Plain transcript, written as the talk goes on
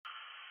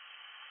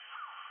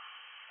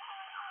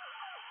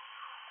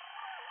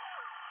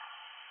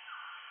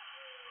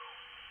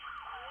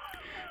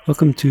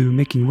Welcome to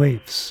Making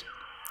Waves,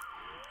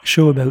 a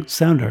show about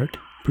sound art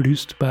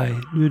produced by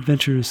New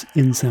Adventures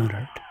in Sound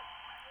Art.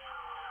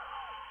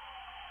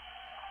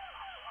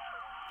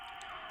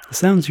 The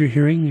sounds you're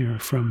hearing are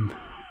from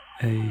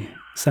a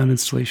sound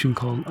installation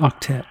called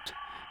Octet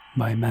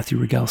by Matthew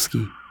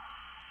Rogalski.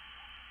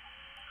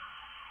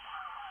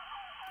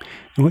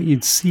 And what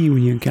you'd see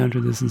when you encounter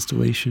this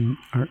installation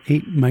are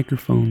 8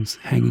 microphones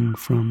hanging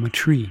from a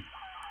tree.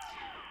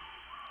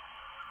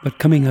 But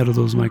coming out of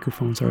those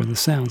microphones are the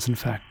sounds, in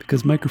fact,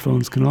 because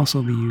microphones can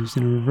also be used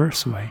in a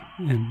reverse way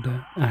and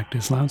act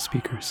as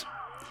loudspeakers.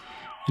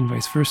 And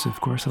vice versa,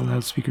 of course, a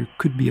loudspeaker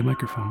could be a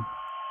microphone.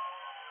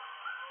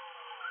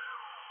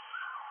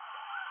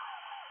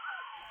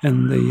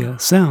 And the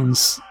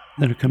sounds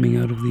that are coming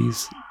out of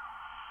these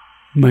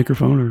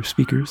microphone or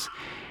speakers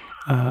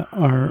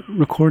are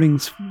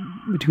recordings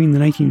between the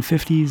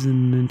 1950s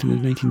and into the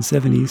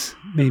 1970s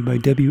made by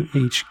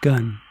W.H.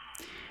 Gunn.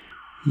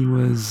 He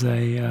was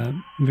a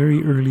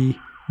very early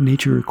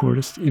nature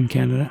recordist in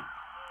Canada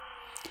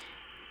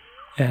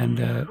and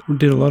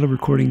did a lot of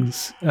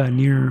recordings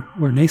near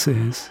where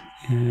NASA is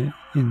in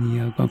the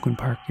Algonquin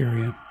Park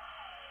area.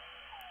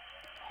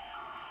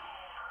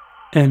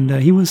 And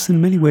he was in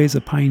many ways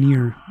a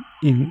pioneer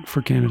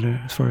for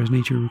Canada as far as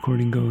nature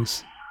recording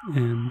goes,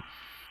 and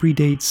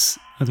predates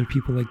other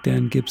people like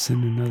Dan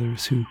Gibson and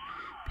others who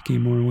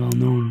became more well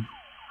known.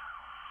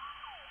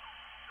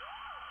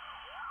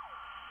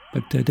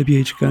 But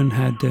W.H. Gunn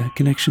had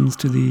connections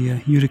to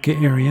the Utica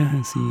area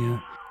as he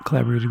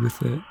collaborated with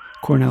the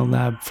Cornell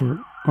Lab for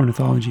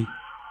Ornithology.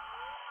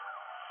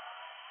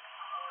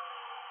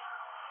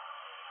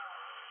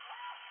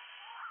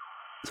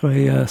 So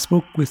I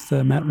spoke with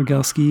Matt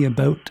Rogalski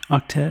about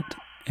Octet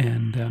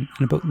and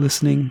about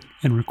listening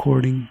and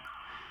recording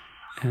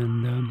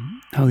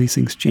and how these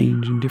things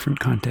change in different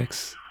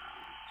contexts,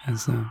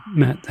 as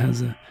Matt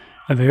has a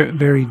very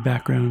varied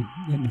background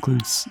that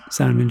includes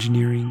sound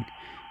engineering,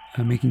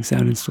 making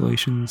sound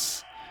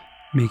installations,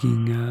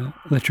 making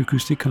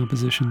electroacoustic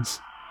compositions,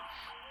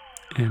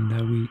 and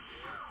we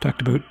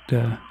talked about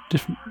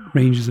different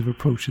ranges of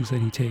approaches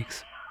that he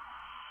takes.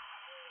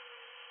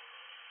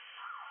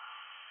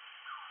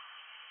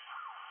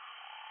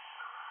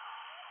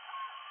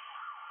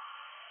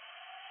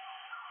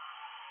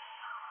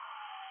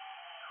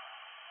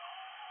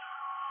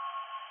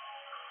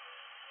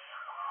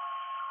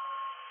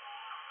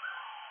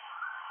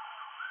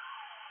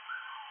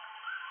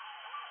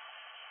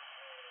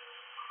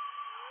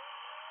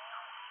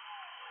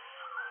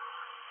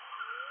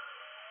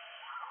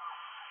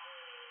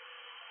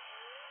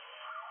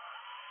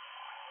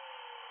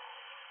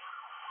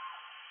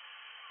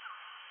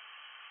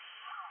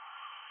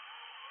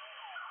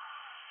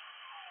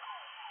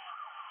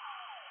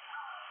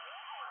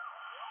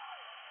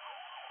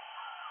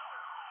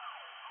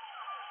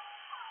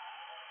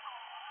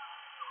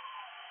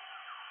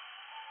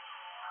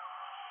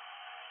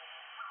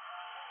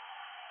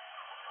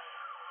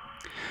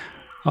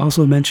 I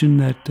also mentioned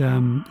that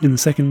in the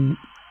second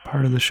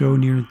part of the show,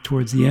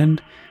 towards the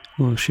end,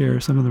 we'll share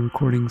some of the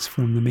recordings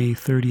from the May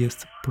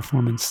 30th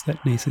performance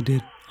that NASA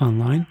did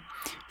online,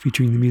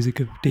 featuring the music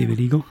of David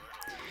Eagle.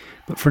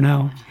 But for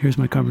now, here's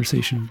my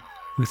conversation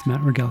with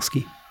Matt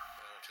Rogalski.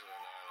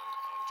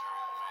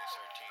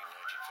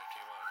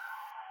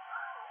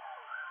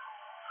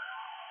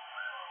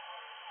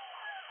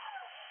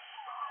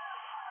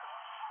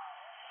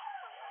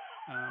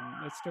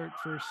 Let's start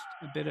first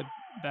a bit of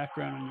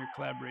background on your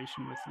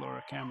collaboration with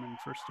Laura Cameron,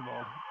 first of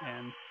all,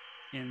 and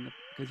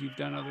because you've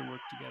done other work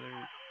together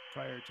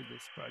prior to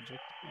this project,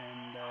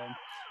 and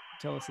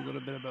tell us a little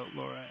bit about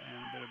Laura and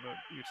a bit about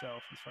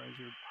yourself as far as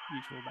your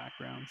mutual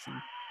backgrounds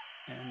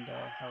and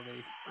how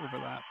they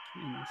overlap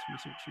in this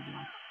research you're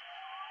doing.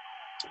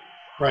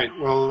 Right.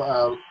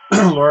 Well,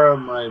 Laura,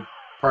 my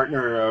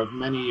partner of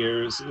many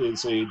years,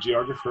 is a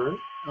geographer,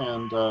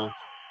 and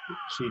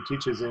she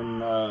teaches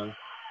in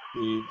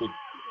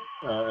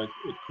at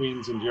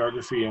Queen's in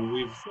geography,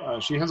 and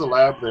she has a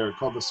lab there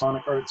called the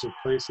Sonic Arts of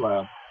Place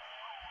Lab,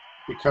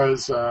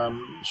 because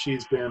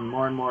she's been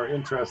more and more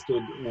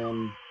interested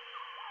in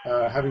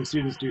having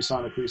students do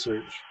sonic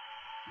research,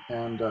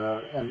 and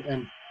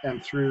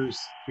through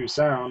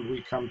sound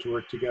we come to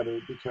work together,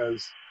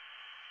 because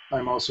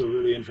I'm also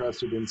really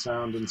interested in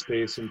sound and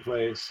space and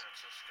place,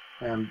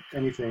 and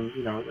anything,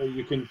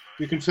 you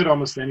can fit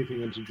almost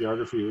anything into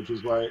geography, which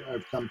is why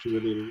I've come to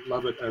really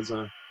love it as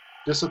a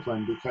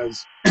discipline,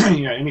 because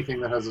anything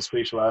that has a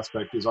spatial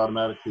aspect is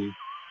automatically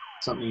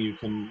something you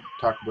can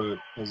talk about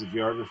as a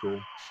geographer.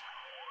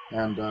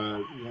 And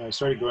I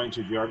started going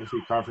to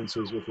geography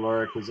conferences with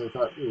Laura because I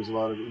thought there was a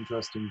lot of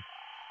interesting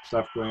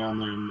stuff going on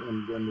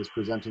there, and was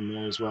presenting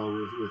there as well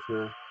with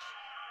her.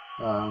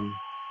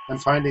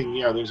 And finding,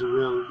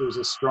 there's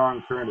a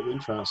strong current of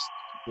interest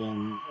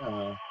in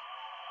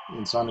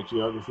sonic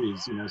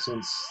geographies.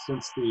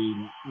 Since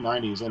the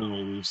 90s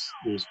anyway,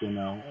 there's been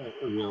a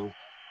real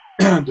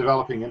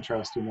developing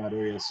interest in that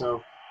area.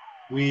 So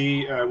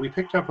we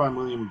picked up on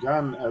William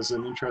Gunn as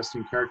an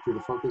interesting character to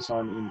focus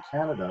on in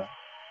Canada.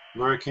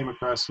 Laura came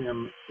across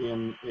him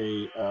in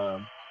a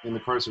in the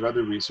course of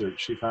other research,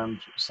 she found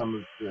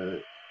some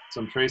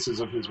traces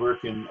of his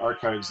work in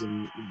archives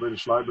in the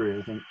British Library,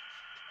 I think,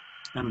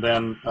 and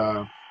then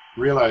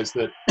realized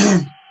that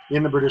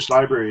in the British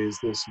Library is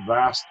this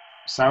vast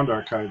sound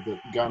archive that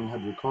Gunn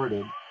had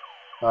recorded,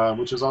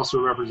 which is also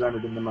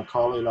represented in the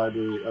Macaulay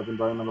Library of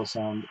Environmental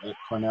Sound at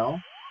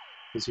Cornell,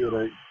 because he had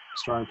a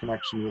strong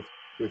connection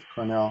with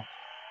Cornell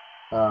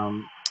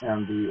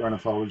and the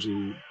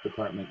ornithology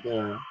department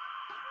there.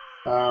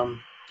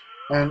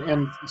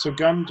 And so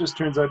Gunn just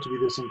turns out to be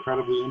this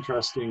incredibly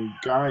interesting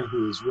guy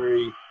who is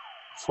very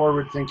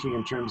forward-thinking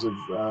in terms of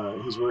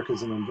his work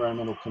as an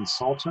environmental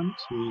consultant.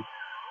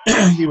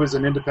 He was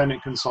an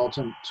independent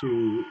consultant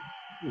to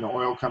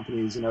oil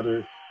companies and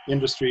other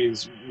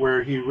industries,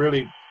 where he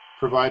really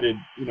provided,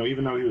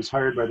 even though he was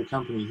hired by the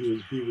company,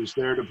 he was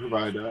there to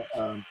provide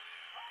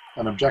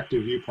an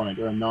objective viewpoint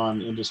or a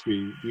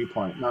non-industry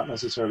viewpoint, not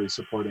necessarily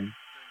supporting.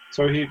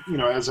 So he,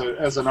 as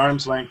an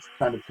arm's length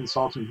kind of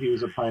consultant, he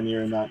was a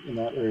pioneer in that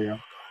area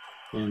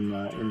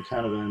in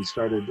Canada, and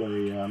started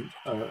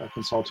a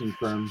consulting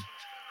firm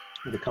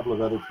with a couple of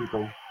other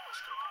people.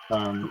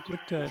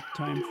 What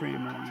time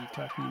frame are we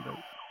talking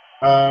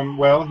about?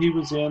 Well, he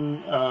was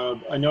in.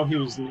 I know he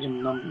was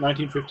in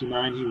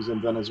 1959. He was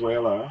in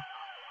Venezuela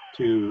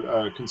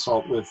to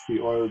consult with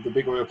the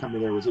big oil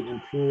company there. Was it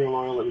Imperial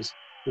Oil? It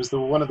was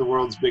one of the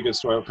world's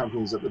biggest oil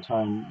companies at the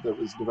time that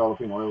was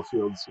developing oil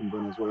fields in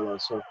Venezuela.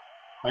 So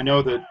I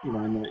know that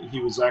he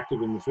was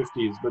active in the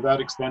 50s, but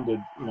that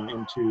extended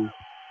into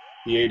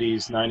the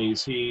 80s,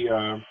 90s.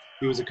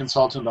 He was a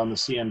consultant on the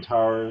CN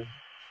Tower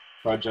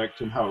project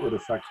and how it would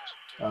affect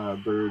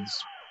birds,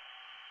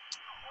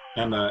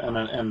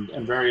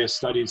 and various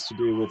studies to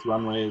do with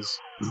runways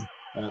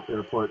at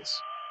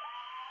airports.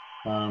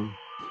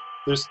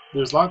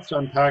 There's lots to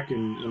unpack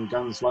in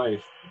Gunn's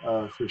life,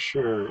 for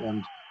sure,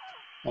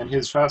 and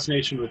his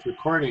fascination with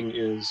recording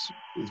is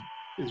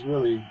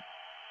really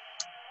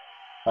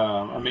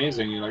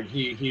amazing. Like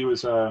he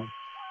was an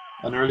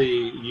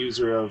early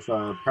user of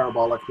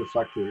parabolic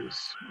reflectors,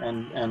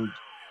 and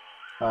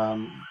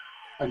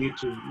I need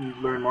to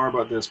learn more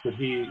about this, but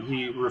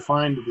he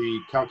refined the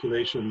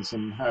calculations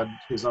and had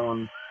his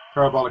own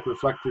parabolic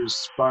reflectors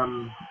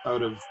spun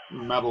out of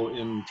metal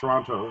in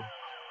Toronto,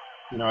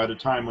 at a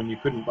time when you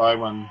couldn't buy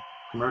one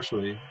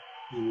commercially.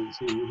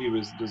 He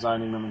was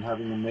designing them and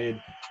having them made.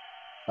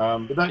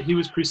 But that he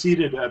was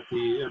preceded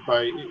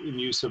in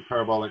use of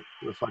parabolic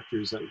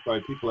reflectors by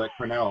people at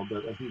Cornell,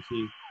 but I think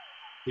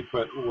he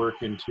put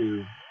work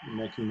into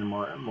making them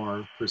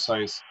more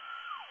precise.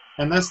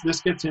 And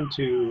this gets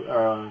into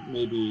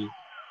maybe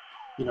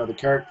the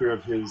character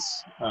of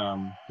his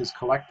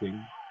collecting,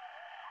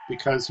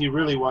 because he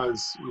really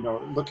was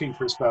looking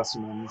for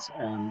specimens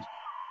and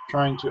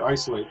trying to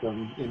isolate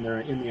them in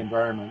the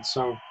environment.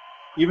 So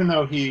even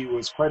though he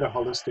was quite a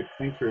holistic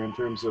thinker in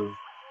terms of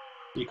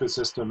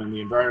ecosystem and the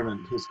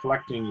environment, his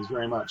collecting is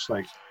very much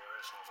like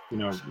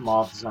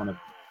moths on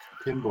a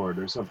pinboard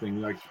or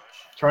something, like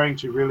trying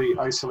to really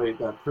isolate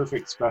that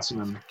perfect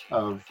specimen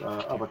of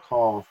a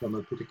call from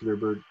a particular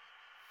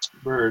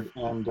bird.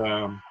 And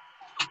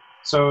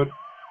so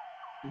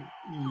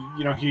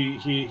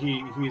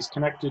he's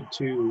connected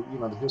to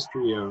the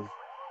history of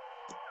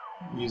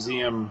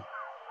museum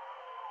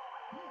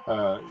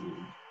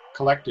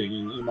collecting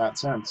in that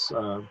sense,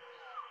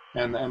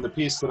 and the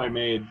piece that I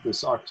made,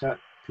 this octet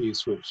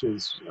piece, which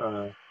is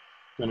going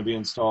to be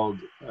installed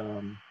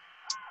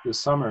this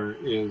summer,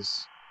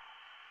 is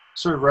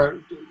sort of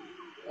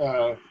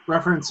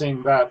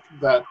referencing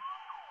that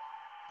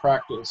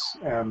practice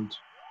and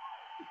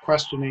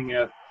questioning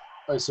it,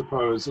 I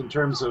suppose, in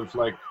terms of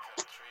like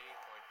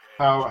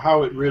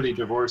how it really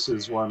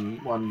divorces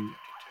one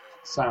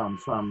sound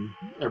from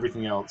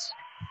everything else,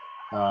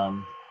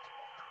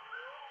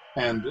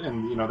 and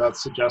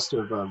that's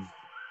suggestive of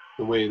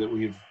the way that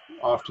we've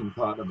often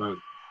thought about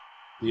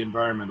the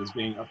environment as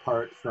being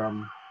apart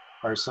from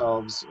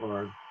ourselves,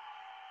 or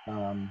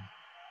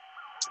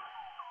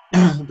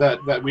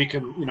that we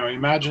can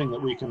imagining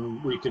that we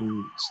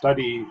can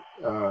study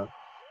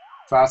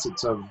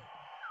facets of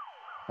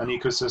an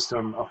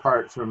ecosystem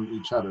apart from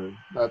each other.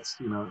 That's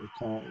kind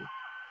of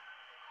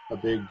a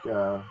big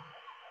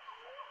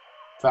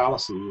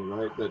fallacy,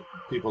 right, that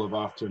people have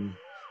often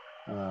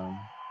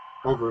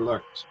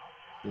overlooked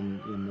in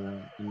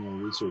the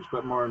research.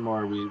 But more and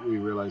more we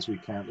realize we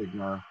can't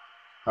ignore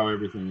how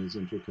everything is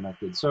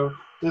interconnected. So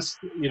this,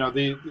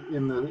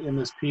 in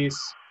this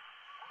piece,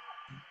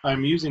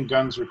 I'm using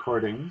Gunn's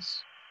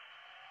recordings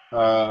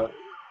from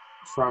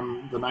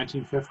the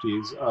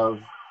 1950s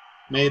of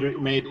made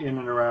in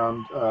and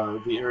around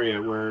the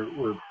area where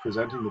we're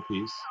presenting the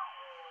piece,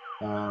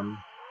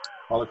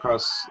 all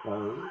across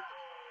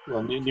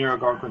near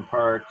Algonquin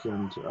Park,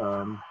 and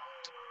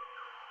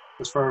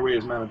as far away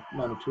as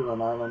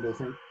Manitoulin Island, I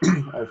think.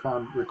 I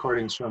found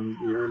recordings from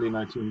the early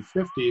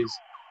 1950s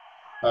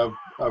of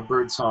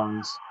bird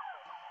songs,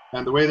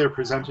 and the way they're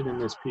presented in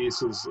this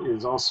piece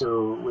is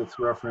also with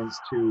reference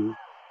to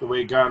the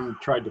way Gunn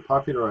tried to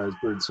popularize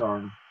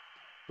birdsong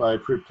by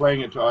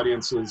playing it to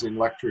audiences in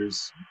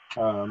lectures,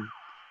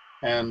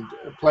 and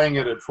playing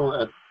it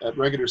at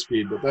regular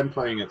speed, but then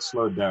playing it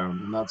slowed down,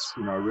 and that's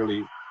a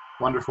really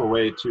wonderful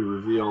way to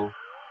reveal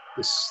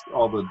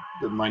all the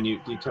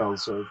minute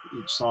details of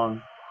each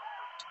song.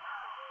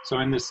 So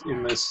in this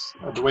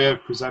the way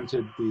I've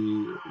presented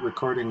the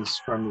recordings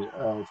from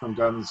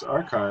Gunn's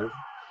archive,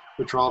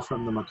 which are all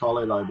from the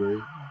Macaulay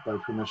Library by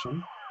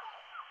permission,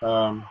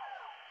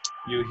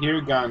 you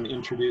hear Gunn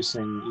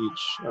introducing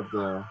each of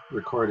the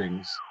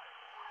recordings,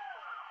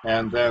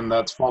 and then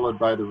that's followed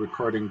by the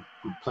recording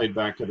played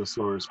back at a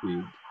slower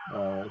speed,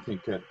 I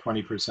think at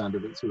 20%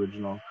 of its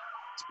original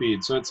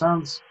speed. So it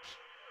sounds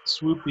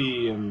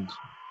swoopy and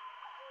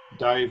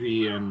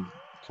divey and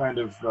kind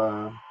of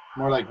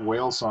more like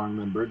whale song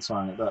than bird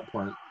song at that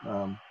point.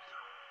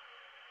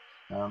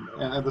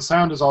 And the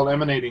sound is all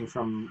emanating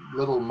from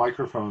little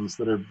microphones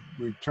that are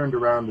turned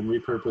around and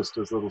repurposed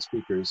as little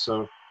speakers.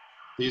 So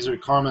these are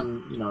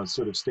common,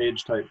 sort of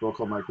stage type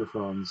vocal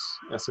microphones,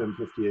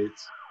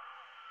 SM58s,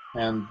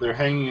 and they're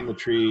hanging in the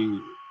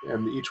tree,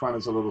 and each one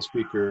is a little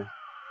speaker.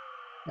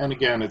 And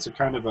again, it's a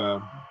kind of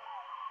a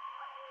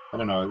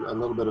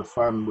little bit of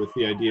fun with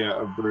the idea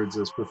of birds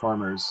as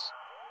performers,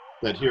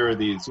 that here are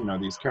these,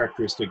 these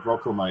characteristic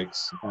vocal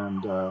mics,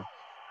 and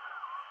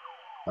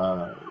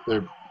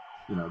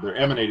they're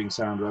emanating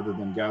sound rather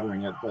than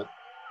gathering it, but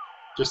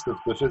just the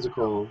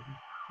physical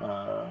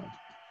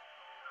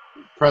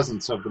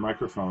presence of the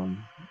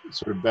microphone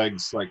sort of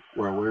begs, like,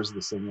 well, where's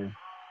the singer?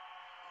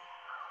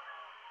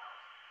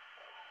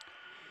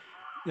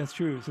 That's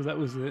true. So that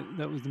was the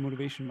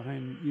motivation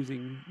behind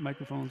using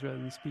microphones rather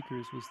than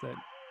speakers, was that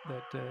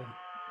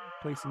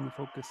placing the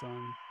focus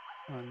on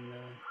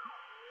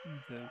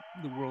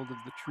the world of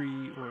the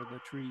tree, or the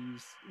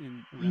trees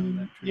around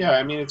that tree. Yeah,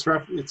 I mean,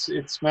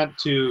 it's meant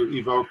to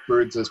evoke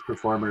birds as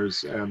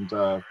performers, and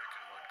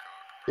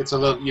it's a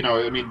little,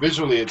 I mean,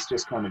 visually it's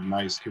just kind of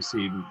nice to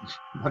see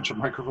a bunch of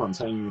microphones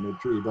hanging in a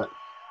tree, but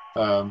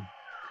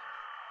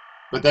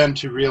then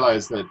to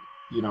realize that,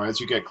 as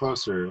you get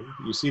closer,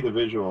 you see the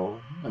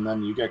visual, and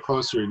then you get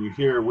closer and you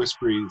hear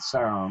whispery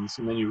sounds,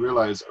 and then you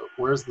realize,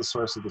 where's the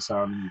source of the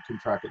sound, and you can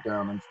track it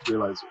down and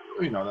realize,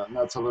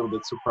 that's a little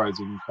bit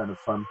surprising and kind of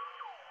fun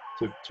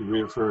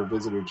for a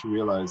visitor to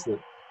realize that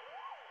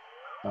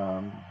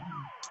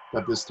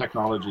that this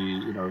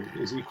technology,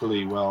 is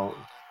equally well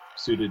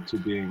suited to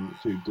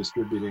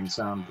distributing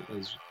sound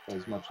as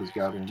much as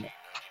gathering it.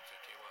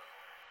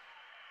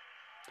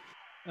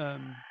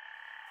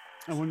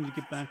 I wanted to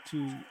get back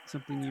to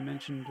something you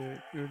mentioned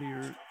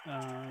earlier,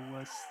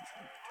 was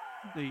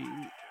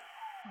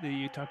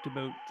you talked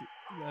about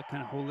a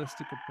kind of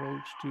holistic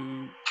approach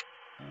to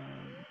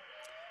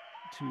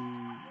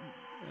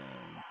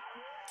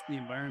the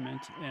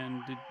environment,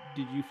 and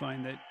did you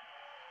find that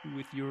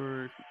with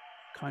your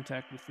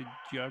contact with the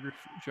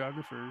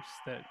geographers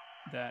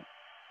that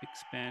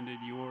expanded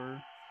your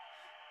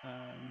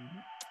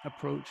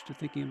approach to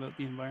thinking about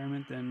the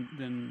environment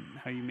than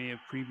how you may have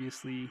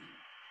previously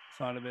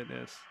thought of it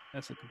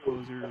as a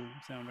composer,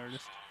 sound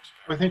artist?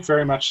 I think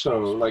very much so.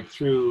 Like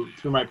through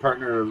my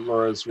partner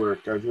Laura's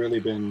work, I've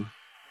really been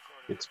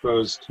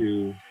exposed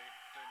to,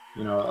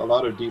 a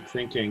lot of deep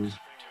thinking.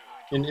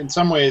 In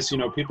some ways,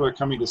 people are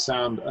coming to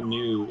sound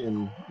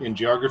anew in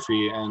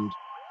geography, and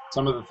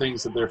some of the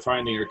things that they're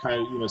finding are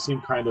kind of,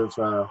 seem kind of,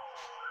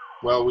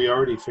 well, we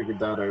already figured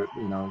that out,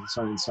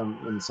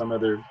 in some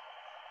other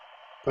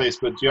place.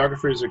 But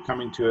geographers are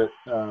coming to it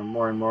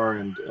more and more,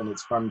 and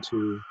it's fun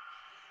to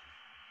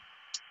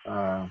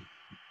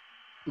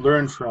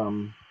learn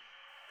from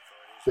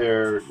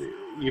their,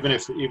 even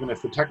if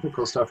the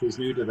technical stuff is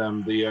new to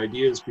them, the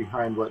ideas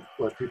behind what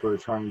people are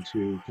trying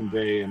to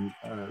convey and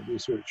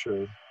research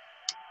are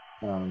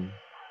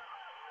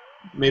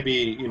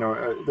maybe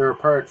they're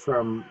apart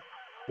from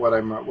what I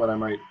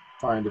might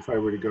find if I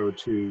were to go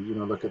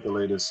to look at the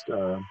latest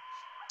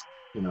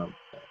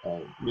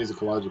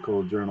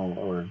musicological journal,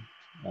 or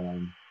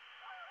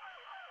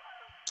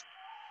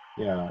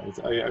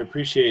I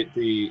appreciate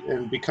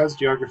and because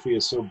geography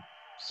is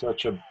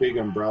such a big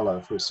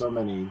umbrella for so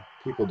many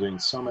people doing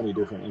so many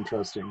different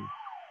interesting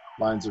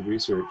lines of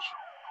research.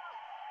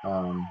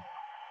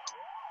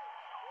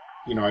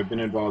 I've been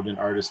involved in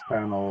artist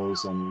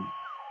panels and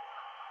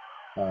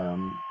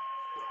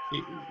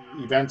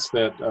events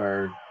that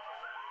are,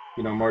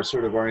 more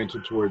sort of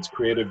oriented towards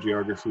creative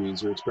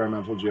geographies or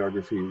experimental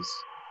geographies.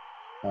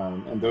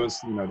 And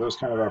those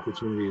kind of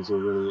opportunities are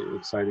really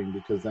exciting,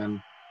 because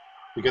then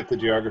we get the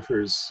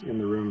geographers in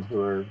the room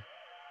who are,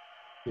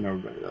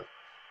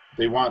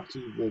 they want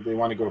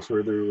to go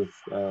further with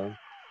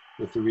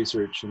the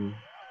research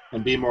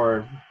and be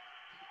more,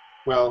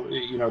 well,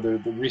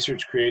 the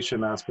research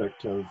creation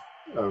aspect of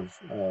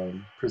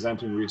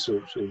presenting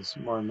research is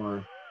more and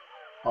more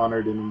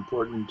honored and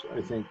important,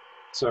 I think.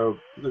 So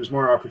there's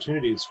more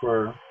opportunities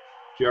for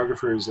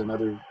geographers and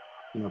other,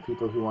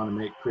 people who want to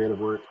make creative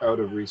work out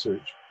of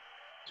research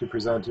to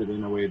present it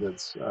in a way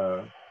that's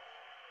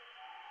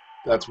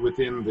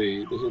within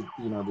the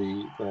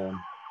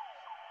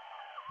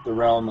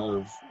realm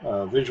of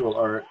visual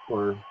art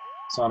or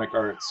sonic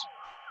arts.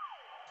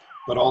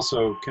 but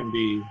also can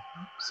be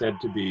said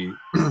to be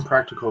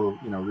practical,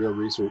 real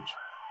research,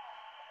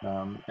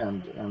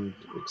 and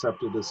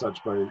accepted as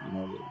such by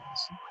the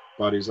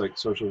bodies like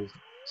Social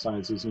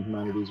Sciences and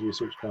Humanities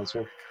Research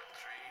Council.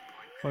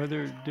 Are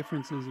there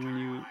differences when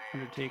you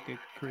undertake a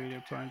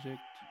creative project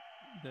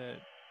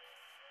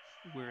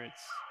where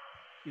it's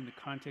in the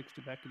context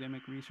of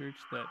academic research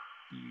that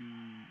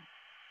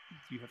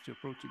you have to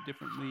approach it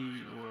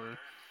differently, or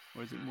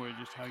is it more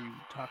just how you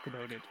talk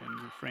about it and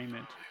reframe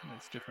it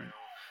that's different?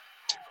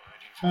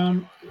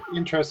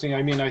 Interesting.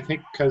 I mean, I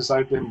think because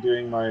I've been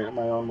doing my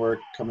own work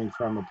coming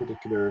from a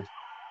particular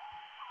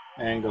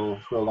angle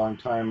for a long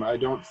time, I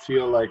don't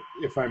feel like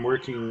if I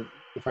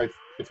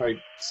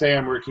say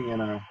I'm working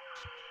in a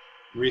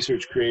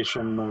research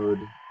creation mode,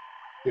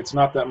 it's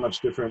not that much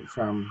different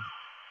from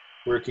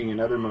working in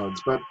other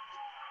modes. But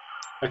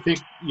I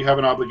think you have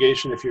an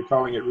obligation, if you're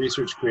calling it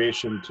research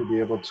creation, to be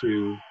able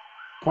to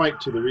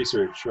point to the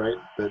research, right?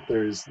 That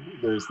there's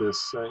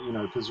this,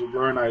 because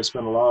Laura and I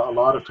spent a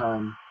lot of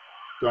time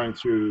going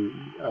through,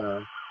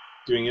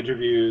 doing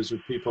interviews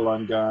with people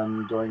on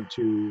gun, going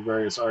to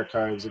various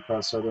archives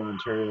across Southern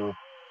Ontario,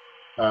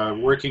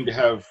 working to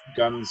have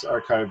Gun's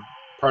archive,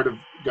 part of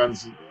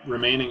Gun's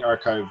remaining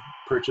archive,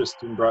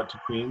 purchased and brought to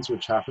Queens,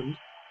 which happened,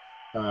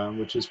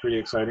 which is pretty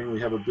exciting.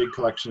 We have a big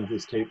collection of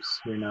his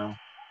tapes here now.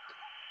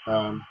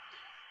 So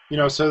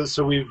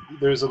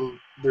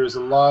there's a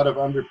lot of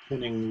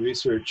underpinning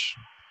research,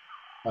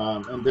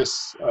 and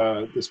this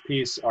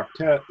piece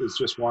Octet is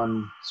just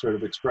one sort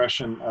of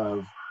expression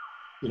of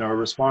a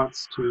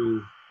response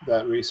to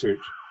that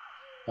research,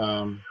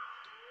 and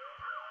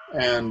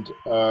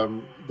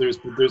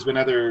there's been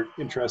other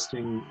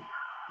interesting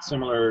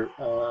similar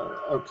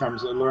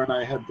outcomes. Laura and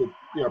I had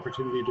the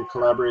opportunity to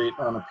collaborate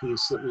on a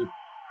piece that we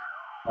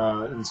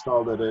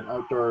installed at an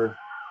outdoor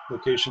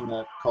location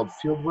called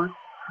Fieldwork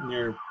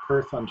near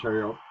Perth,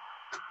 Ontario.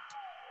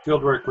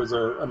 Fieldwork was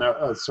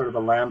a sort of a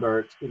land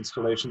art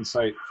installation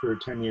site for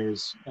 10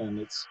 years, and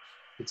it's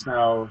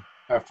now,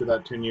 after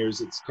that 10 years,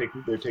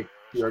 the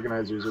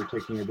organizers are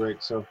taking a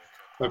break. So,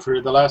 but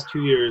for the last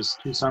 2 years,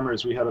 2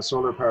 summers, we had a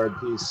solar powered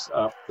piece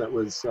up that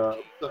was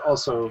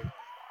also,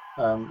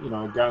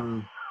 a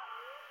gun,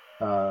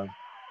 a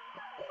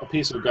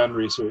piece of gun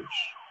research,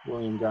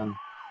 William Gunn,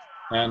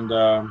 and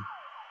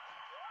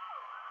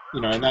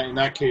in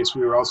that case,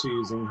 we were also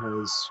using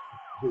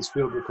his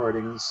field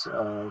recordings.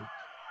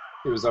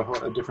 It was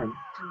a different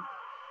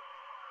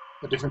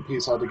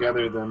piece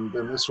altogether than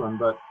this one,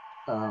 but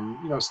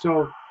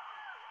still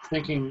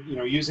thinking,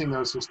 using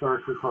those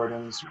historic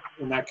recordings.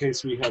 In that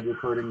case, we had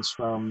recordings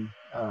from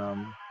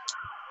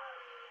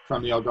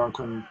the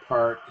Algonquin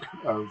Park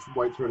of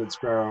white-throated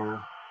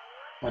sparrow,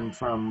 and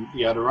from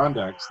the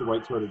Adirondacks, the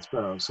white-throated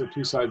sparrow. So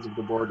 2 sides of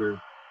the border,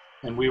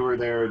 and we were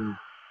there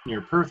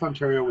near Perth,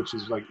 Ontario, which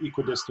is like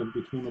equidistant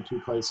between the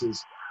 2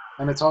 places,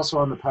 and it's also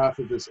on the path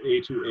of this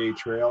A2A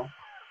trail,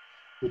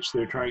 which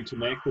they're trying to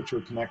make, which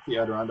will connect the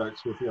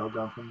Adirondacks with the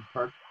Algonquin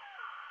Park.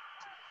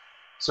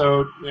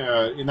 So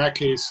in that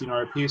case,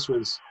 our piece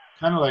was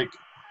kind of like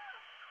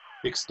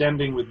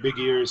extending with big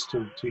ears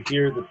to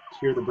hear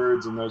the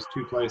birds in those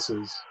 2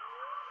 places.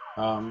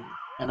 And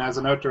as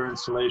an outdoor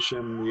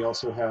installation, we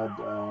also had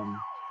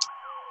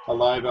a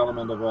live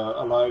element of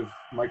a live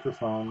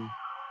microphone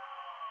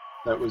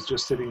that was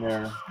just sitting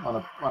there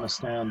on a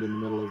stand in the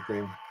middle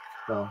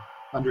of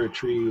under a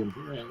tree in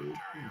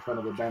front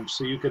of a bench.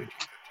 So you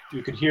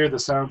could hear the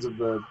sounds of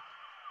the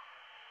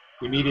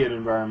immediate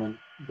environment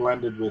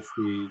blended with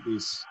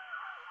these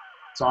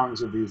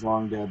songs of these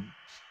long dead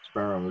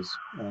sparrows.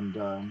 And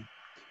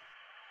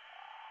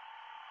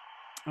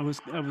I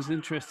was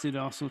interested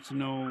also to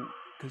know,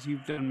 because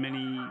you've done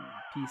many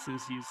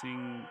pieces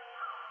using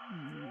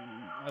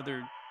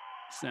other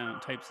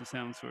types of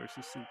sound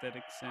sources,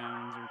 synthetic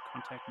sounds or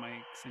contact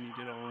mics, and you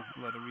did a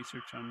lot of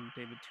research on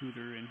David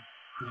Tudor and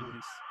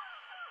his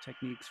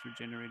techniques for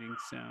generating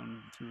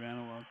sound through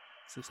analog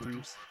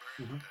systems.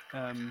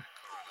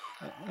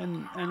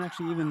 And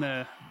actually even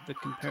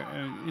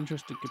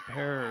interest to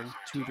compare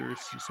Tudor's,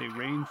 say,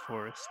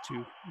 Rainforest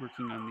to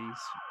working on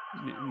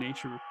these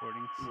nature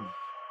recordings.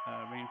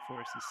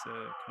 Rainforest is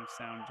kind of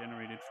sound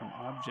generated from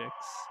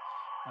objects,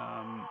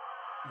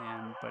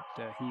 but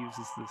he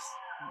uses this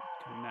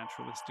kind of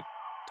naturalistic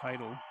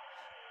title,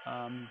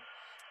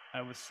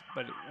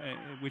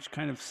 which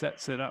kind of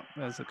sets it up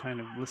as a kind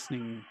of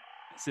listening,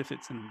 as if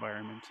it's an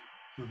environment,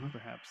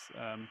 perhaps.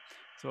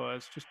 So I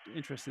was just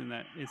interested in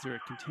that. Is there a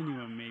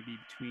continuum maybe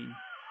between,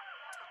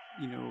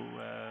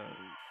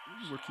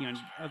 working on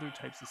other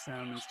types of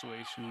sound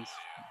installations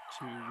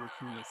to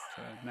working with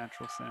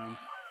natural sound,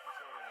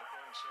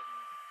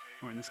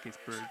 or in this case,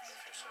 birds?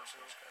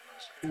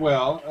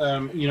 Well,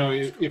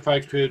 if I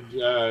could,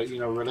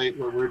 relate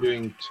what we're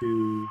doing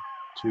to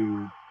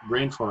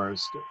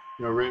rainforest.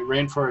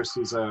 Rainforest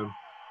is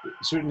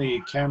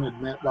certainly can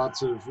admit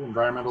lots of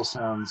environmental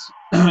sounds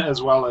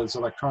as well as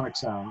electronic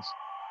sounds.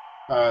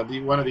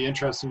 One of the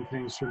interesting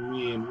things for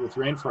me with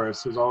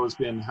rainforest has always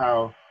been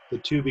how the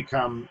 2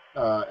 become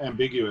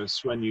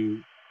ambiguous when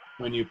you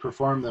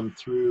perform them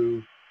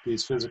through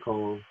these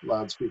physical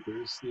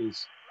loudspeakers,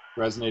 these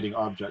resonating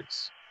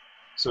objects.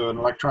 So an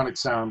electronic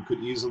sound could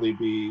easily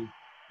be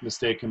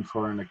mistaken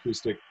for an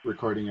acoustic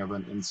recording of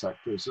an insect,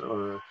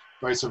 or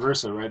vice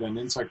versa, right? An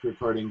insect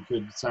recording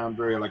could sound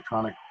very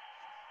electronic.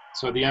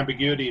 So the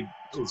ambiguity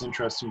is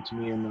interesting to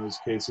me in those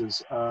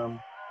cases.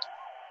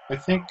 I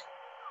think,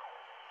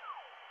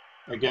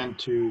 again,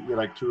 to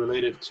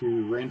relate it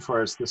to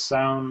Rainforest, the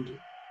sound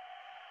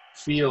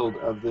field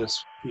of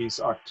this piece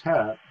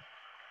Octet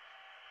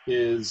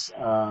is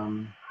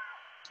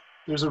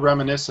there's a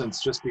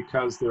reminiscence, just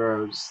because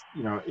there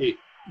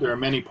are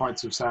many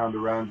points of sound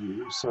around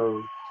you,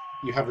 so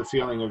you have the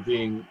feeling of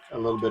being a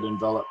little bit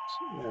enveloped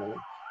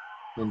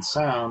in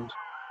sound.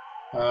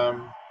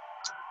 I'm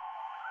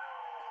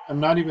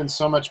not even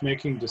so much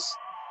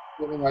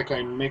feeling like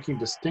I'm making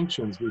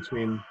distinctions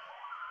between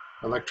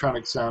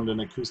electronic sound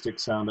and acoustic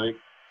sound. I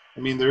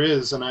mean, there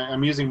is, and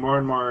I'm using more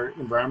and more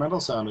environmental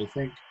sound, I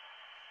think,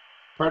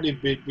 partly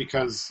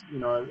because,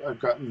 I've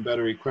gotten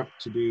better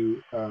equipped to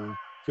do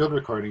field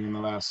recording in the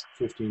last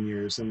 15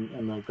 years,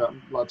 and I've got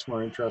lots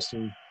more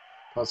interesting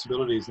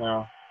possibilities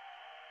now.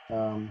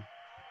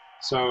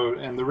 So,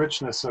 and the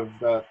richness of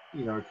that,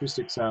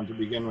 acoustic sound to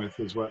begin with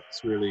is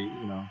what's really,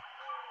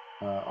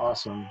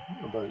 awesome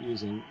about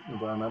using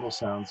environmental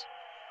sounds.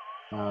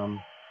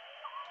 And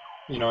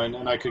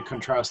I could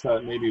contrast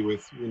that maybe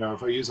with,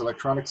 if I use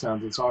electronic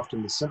sounds, it's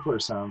often the simpler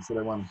sounds that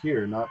I want to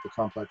hear, not the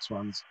complex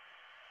ones.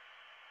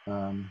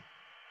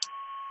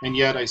 And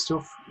yet I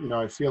still,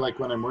 I feel like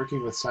when I'm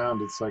working with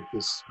sound, it's like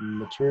this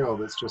material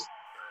that's just,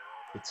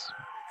 it's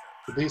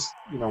at least,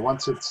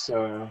 once it's,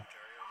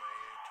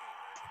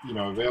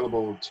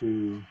 available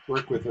to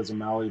work with as a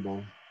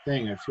malleable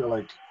thing, I feel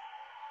like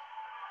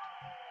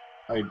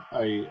I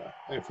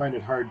find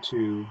it hard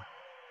to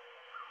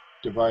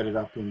divide it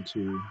up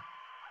into,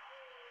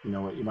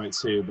 what you might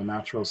say are the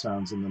natural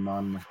sounds and the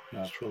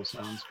non-natural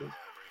sounds. But,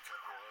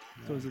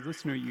 so as a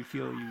listener, you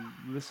feel you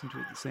listen to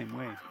it the same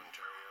way.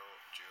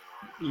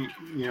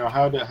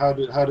 How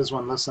does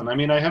one listen? I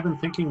mean, I have been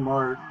thinking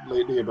more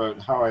lately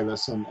about how I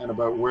listen and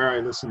about where I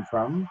listen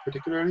from,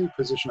 particularly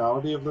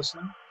positionality of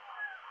listening.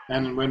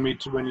 And when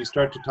you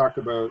start to talk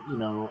about,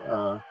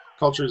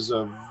 cultures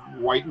of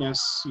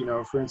whiteness,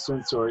 for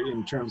instance, or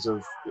in terms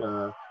of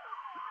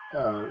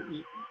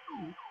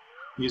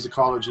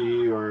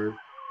musicology or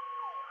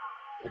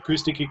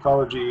acoustic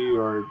ecology,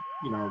 or,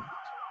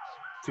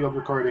 field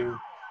recording,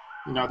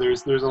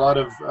 there's a lot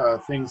of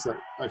things that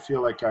I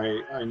feel like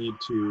I need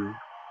to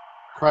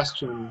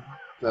question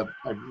that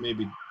I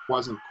maybe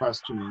wasn't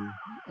questioning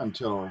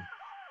until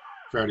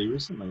fairly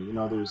recently.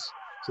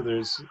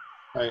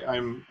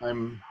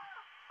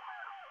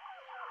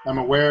 I'm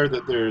aware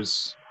that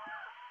there's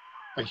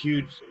a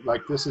huge,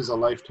 like, this is a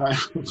lifetime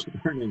of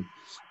learning.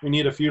 We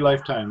need a few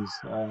lifetimes.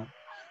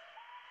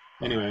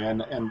 Anyway,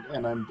 and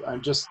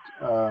I'm just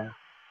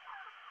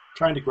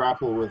trying to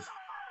grapple with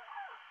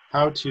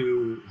how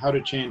to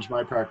change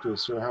my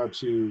practice, or how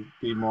to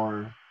be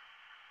more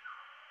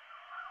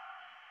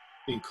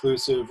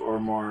inclusive, or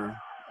more,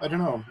 I don't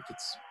know,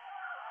 it's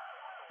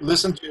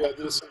listen to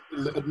others,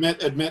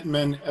 admit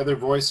other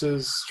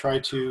voices, try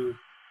to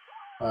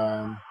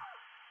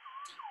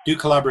do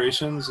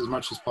collaborations as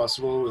much as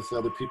possible with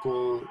other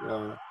people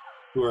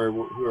who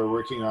are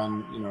working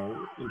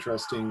on,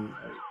 interesting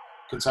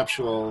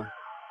conceptual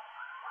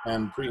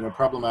and,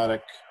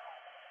 problematic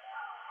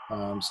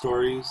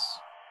stories.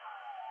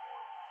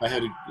 I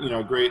had,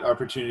 great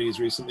opportunities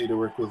recently to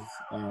work with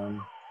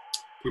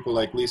people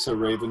like Lisa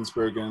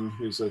Ravensbergen,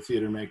 who's a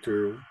theater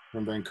maker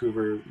from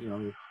Vancouver,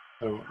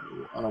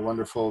 on a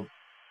wonderful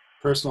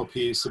personal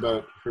piece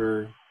about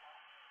her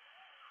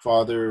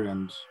father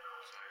and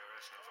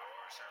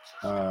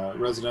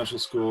residential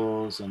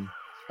schools. And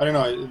I don't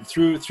know,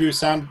 through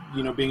sound,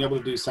 being able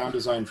to do sound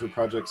design for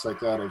projects like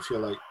that, I feel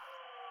like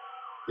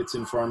it's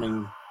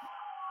informing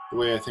the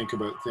way I think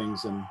about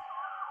things. And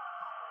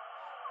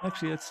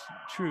actually, that's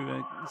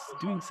true.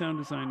 Doing sound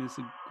design is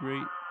a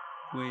great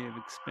way of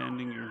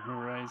expanding your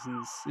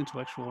horizons,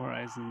 intellectual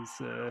horizons,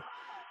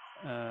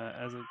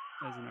 as an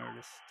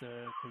artist,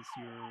 because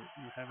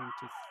you're having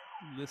to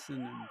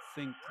listen and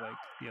think like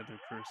the other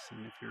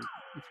person if you're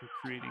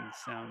creating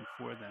sound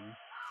for them.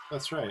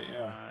 That's right,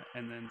 yeah.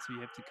 And then so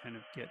you have to kind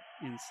of get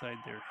inside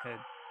their head.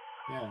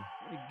 Yeah.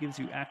 It gives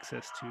you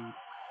access to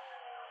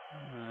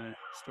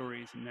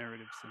stories and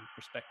narratives and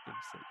perspectives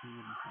that you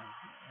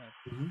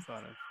wouldn't have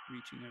thought of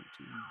reaching out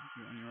to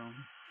on your own.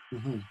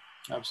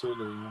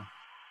 Absolutely, yeah.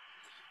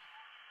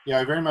 Yeah,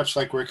 I very much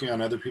like working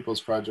on other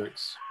people's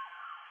projects,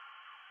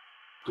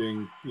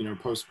 doing,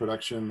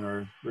 post-production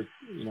or,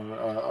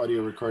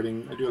 audio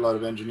recording. I do a lot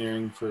of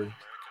engineering for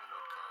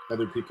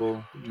other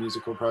people,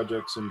 musical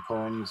projects and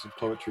poems and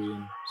poetry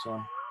and so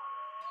on.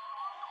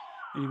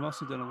 And you've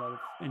also done a lot of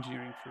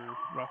engineering for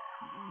rock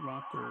or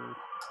rock,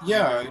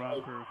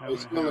 or I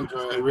still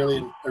enjoy. I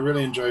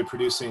really enjoy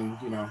producing,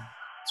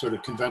 sort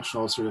of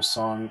conventional, sort of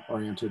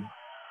song-oriented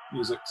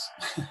musics.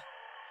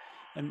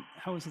 And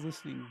how is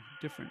listening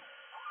different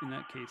in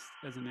that case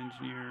as an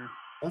engineer?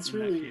 That's in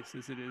really that case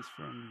as it is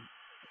from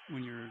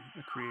when you're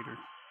a creator?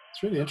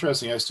 It's really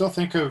interesting. I still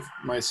think of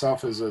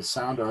myself as a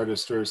sound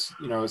artist, or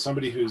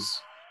somebody who's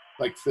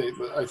like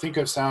I think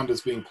of sound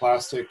as being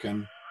plastic,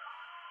 and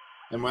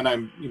when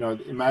I'm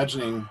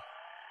imagining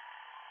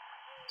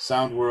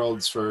sound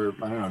worlds for,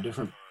 I don't know,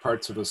 different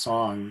parts of a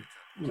song,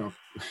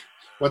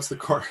 what's the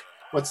core,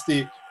 what's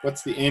the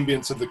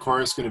ambience of the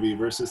chorus going to be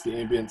versus the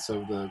ambience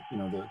of the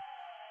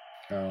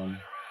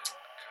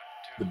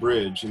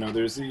bridge.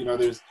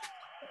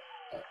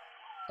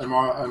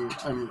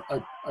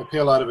 I pay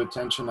a lot of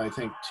attention, I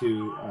think,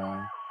 to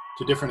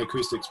different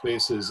acoustic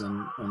spaces,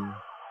 and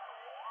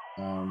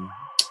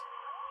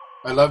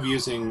I love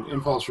using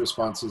impulse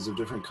responses of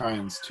different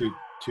kinds to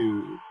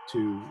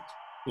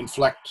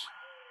inflect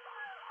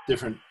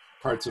different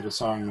parts of a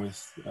song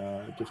with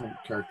different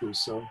characters.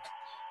 So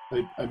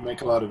I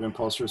make a lot of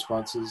impulse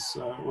responses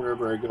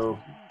wherever I go.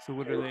 So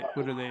what are they?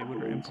 What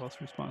are impulse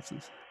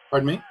responses?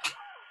 Pardon me?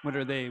 What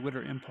are they? What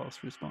are impulse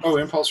responses? Oh,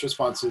 impulse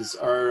responses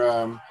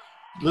are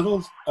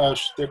little,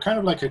 they're kind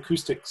of like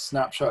acoustic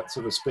snapshots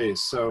of a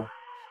space. So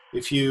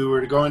if you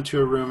were to go into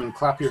a room and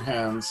clap your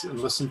hands and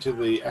listen to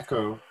the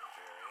echo,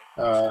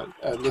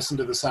 listen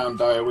to the sound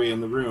die away in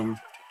the room,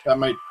 that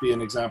might be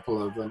an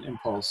example of an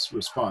impulse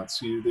response.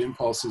 The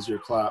impulse is your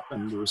clap,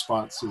 and the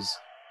response is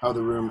how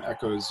the room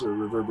echoes or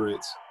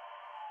reverberates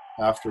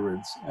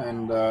afterwards.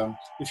 And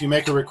if you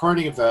make a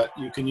recording of that,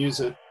 you can use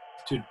it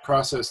to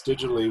process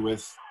digitally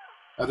with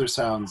other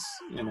sounds.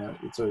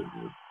 It's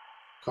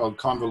called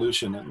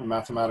convolution, a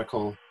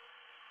mathematical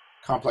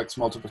complex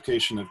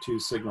multiplication of two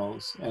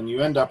signals, and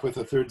you end up with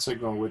a third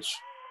signal which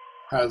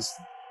has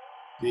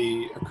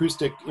the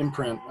acoustic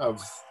imprint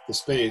of the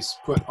space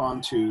put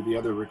onto the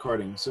other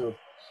recording. So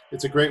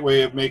it's a great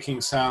way of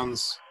making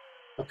sounds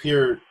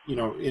appear,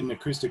 in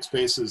acoustic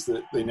spaces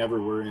that they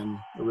never were in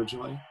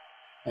originally.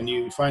 And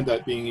you find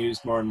that being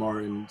used more and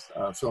more in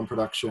film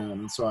production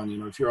and so on.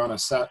 If you're on a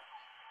set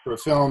for a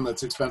film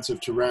that's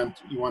expensive to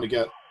rent, you want to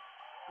get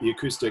the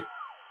acoustic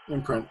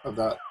imprint of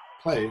that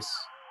place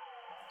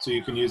so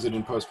you can use it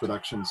in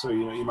post-production. So,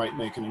 you might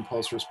make an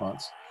impulse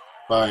response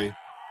by,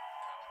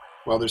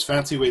 well, there's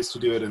fancy ways to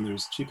do it, and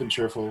there's cheap and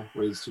cheerful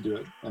ways to do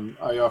it. And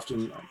I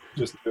often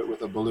just do it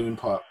with a balloon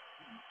pop,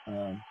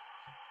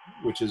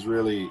 which is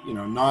really,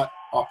 not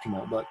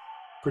optimal, but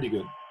pretty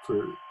good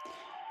for.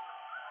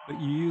 But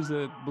you use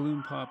a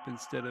balloon pop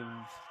instead of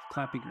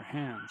clapping your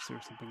hands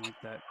or something like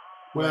that.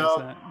 Well,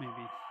 why is that,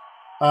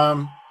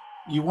 maybe?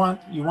 You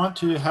want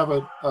to have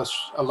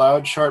a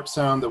loud, sharp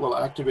sound that will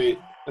activate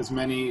as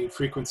many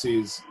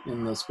frequencies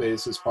in the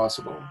space as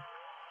possible.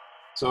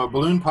 So a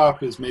balloon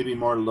pop is maybe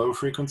more low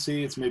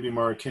frequency. It's maybe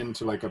more akin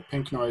to like a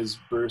pink noise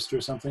burst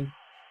or something.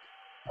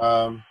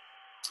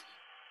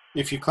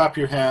 If you clap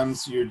your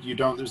hands,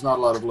 there's not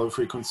a lot of low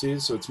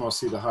frequencies, so it's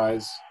mostly the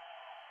highs.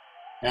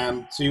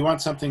 And so you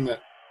want something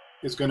that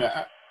is going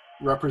to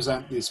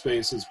represent the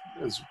space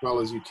as well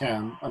as you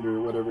can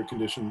under whatever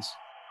conditions.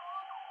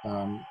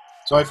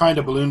 So I find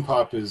a balloon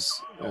pop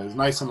is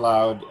nice and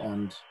loud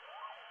and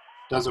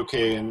does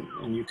okay,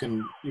 and you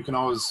can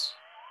always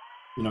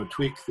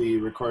tweak the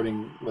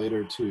recording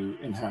later to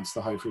enhance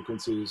the high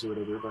frequencies or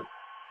whatever. But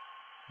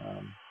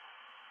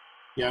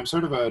yeah, I'm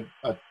sort of an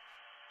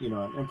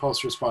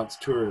impulse response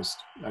tourist.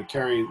 I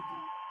carry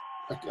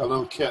a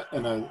little kit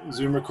and a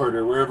Zoom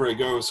recorder wherever I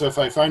go. So if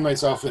I find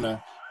myself in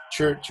a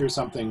church or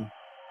something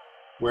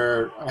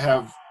where I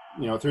have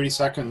 30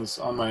 seconds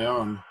on my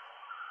own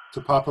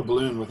to pop a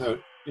balloon without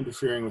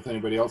interfering with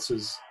anybody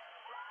else's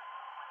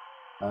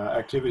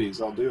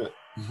activities, I'll do it.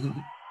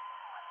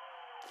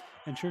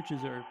 And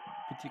churches are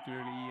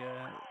particularly,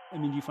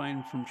 do you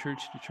find from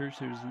church to church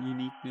there's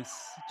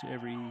uniqueness to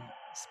every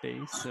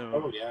space? So.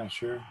 Oh yeah,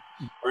 sure.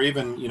 Or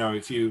even,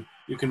 if you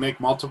can make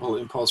multiple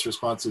impulse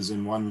responses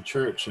in one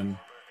church, and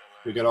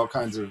you get all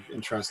kinds of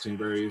interesting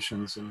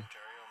variations, and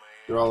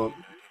they're all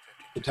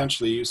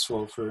potentially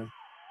useful for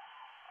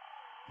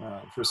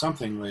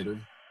something later.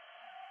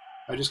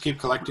 I just keep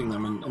collecting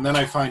them, and then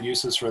I find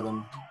uses for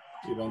them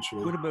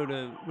eventually. What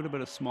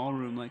about a small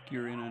room like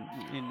you're in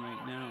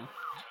right now?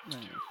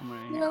 From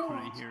what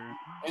I hear,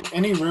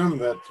 any room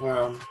that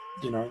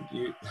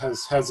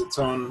has its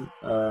own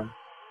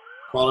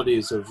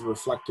qualities of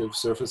reflective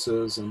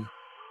surfaces and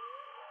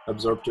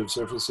absorptive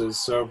surfaces.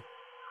 So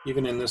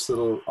even in this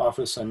little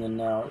office I'm in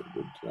now,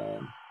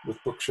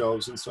 with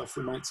bookshelves and stuff,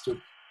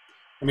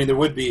 there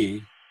would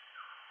be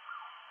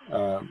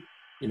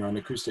an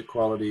acoustic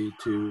quality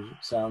to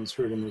sounds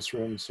heard in this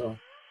room. So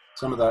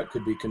some of that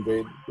could be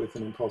conveyed with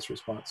an impulse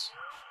response.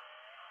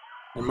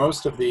 And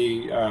most of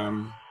the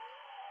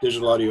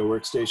digital audio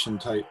workstation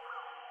type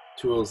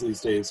tools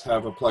these days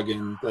have a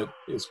plugin that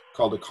is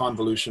called a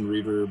convolution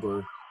reverb,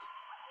 or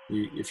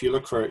if you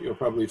look for it, you'll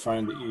probably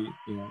find that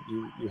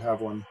you have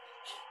one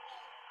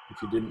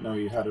if you didn't know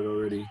you had it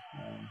already.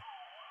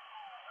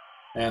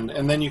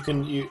 And then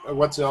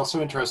what's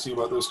also interesting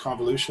about those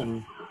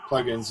convolution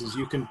plugins is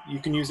you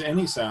can use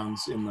any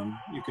sounds in them.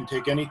 You can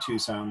take any two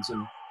sounds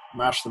and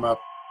mash them up,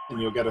 and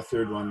you'll get a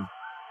third one,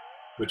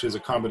 which is a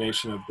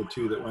combination of the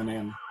two that went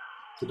in.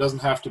 So it doesn't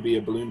have to be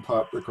a balloon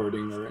pop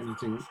recording or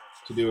anything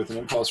to do with an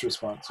impulse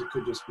response. It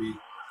could just be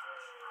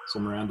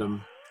some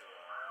random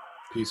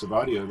piece of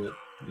audio that,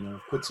 you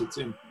know, puts its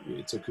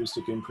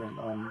acoustic imprint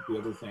on the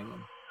other thing.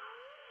 And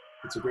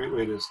it's a great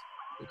way to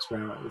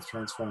experiment with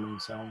transforming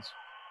sounds.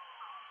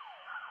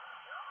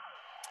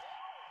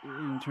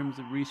 In terms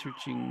of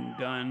researching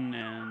Gunn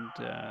and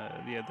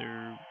the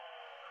other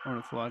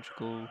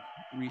ornithological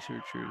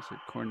researchers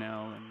at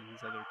Cornell and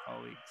his other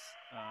colleagues,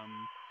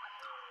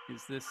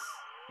 is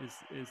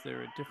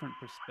there a different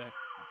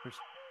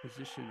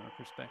position or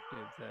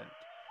perspective that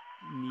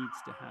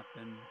needs to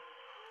happen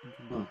in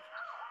terms of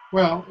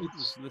well,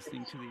 it's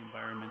listening to the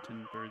environment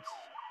and birds?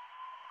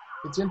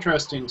 It's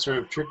interesting, sort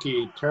of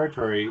tricky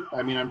territory.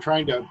 I mean, I'm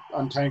trying to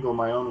untangle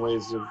my own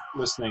ways of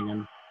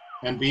listening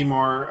and be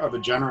more of a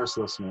generous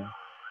listener.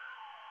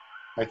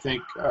 I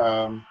think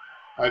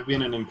I've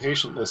been an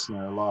impatient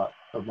listener a lot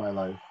of my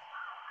life,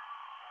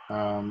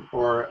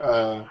 or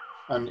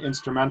an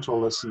instrumental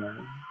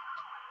listener.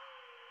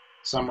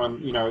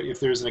 Someone, you know, if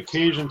there's an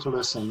occasion to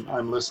listen,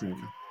 I'm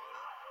listening.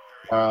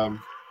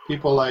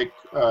 People like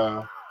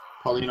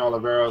Pauline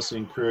Oliveros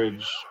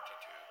encourage,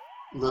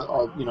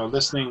 you know,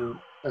 listening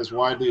as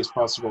widely as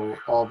possible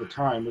all the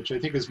time, which I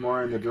think is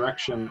more in the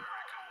direction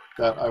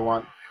that I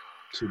want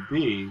to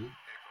be.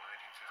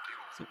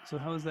 So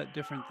how is that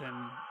different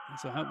than,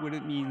 so what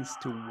it means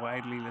to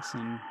widely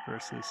listen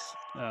versus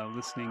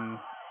listening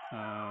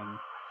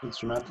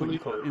Instrumentally? What do you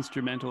call it?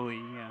 Instrumentally,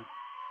 yeah.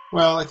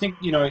 Well, I think,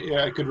 you know,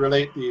 I could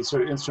relate the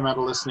sort of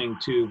instrumental listening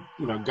to,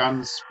 you know,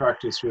 Gunn's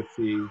practice with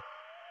the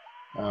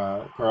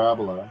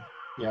parabola,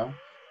 yeah,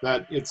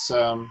 that it's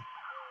a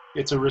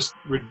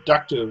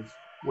reductive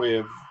way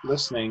of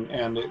listening,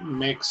 and it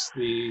makes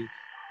the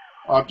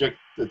object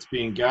that's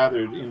being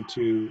gathered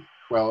into,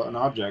 well, an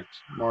object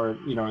more,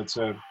 you know, it's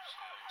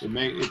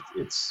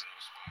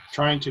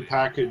trying to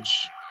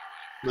package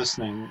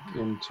listening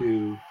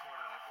into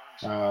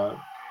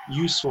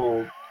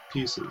useful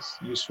pieces,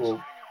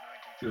 useful,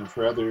 you know,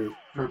 for other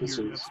purposes.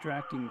 You're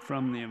abstracting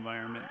from the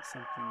environment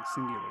something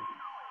singular.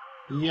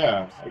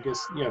 Yeah, I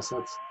guess, yes,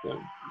 that's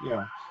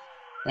yeah.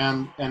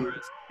 And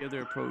the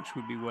other approach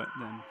would be what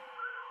then?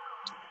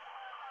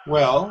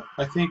 Well,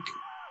 I think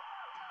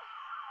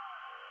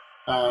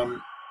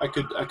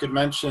I could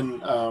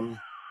mention, and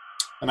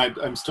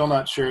I'm still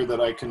not sure that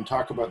I can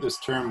talk about this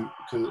term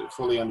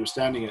fully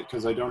understanding it,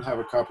 because I don't have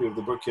a copy of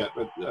the book yet.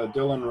 But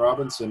Dylan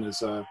Robinson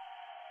is a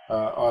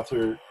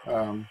author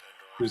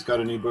who's got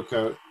a new book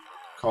out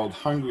called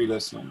Hungry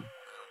Listening,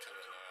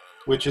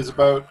 which is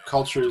about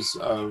cultures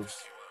of,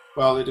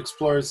 well, it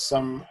explores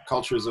some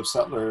cultures of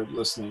settler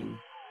listening,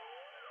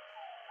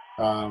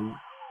 and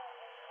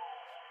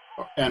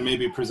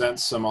maybe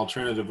presents some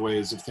alternative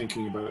ways of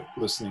thinking about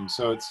listening.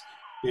 So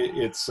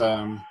it's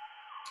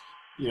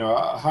you know,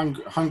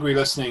 hungry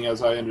listening,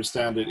 as I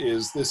understand it,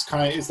 is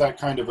that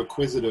kind of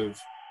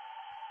acquisitive,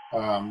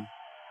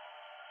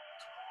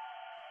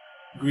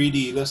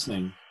 greedy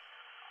listening,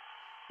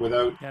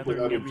 without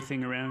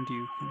everything around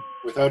you,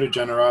 without a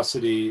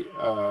generosity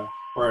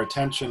or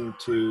attention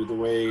to the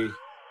way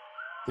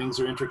things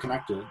are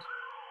interconnected.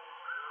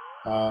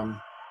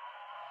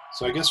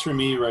 So I guess for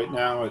me right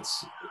now,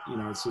 it's, you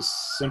know, it's as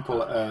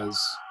simple as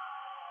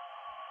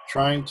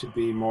trying to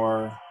be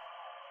more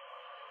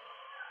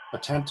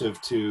attentive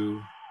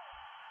to,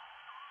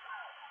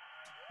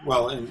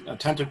 well, and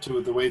attentive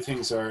to the way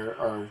things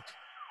are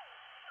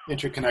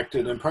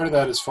interconnected. And part of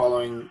that is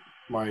following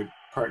my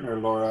partner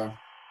Laura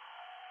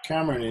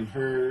Cameron in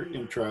her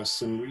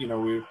interests, and, you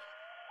know,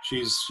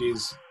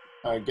 she's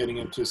getting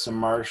into some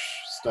marsh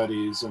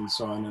studies and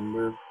so on, and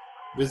we're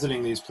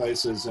visiting these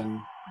places and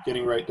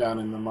getting right down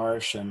in the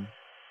marsh. And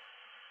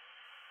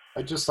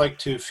I'd just like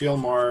to feel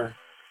more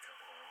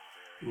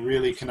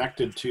really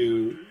connected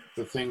to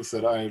the things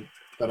that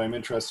I'm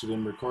interested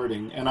in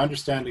recording, and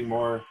understanding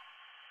more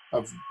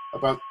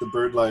about the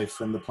bird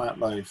life and the plant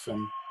life.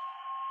 And,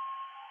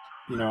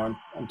 you know,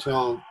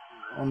 until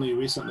only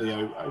recently,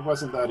 I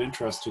wasn't that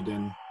interested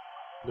in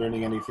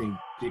learning anything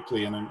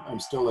deeply, and I'm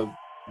still a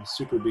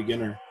super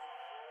beginner,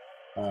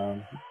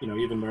 you know,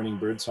 even learning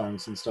bird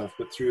songs and stuff.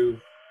 But through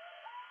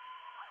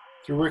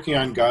working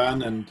on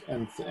Gunn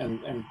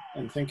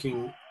and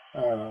thinking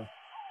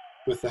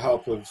with the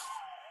help of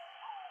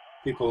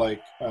people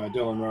like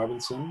Dylan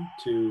Robinson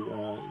to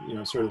you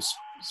know, sort of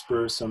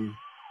spur some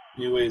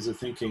new ways of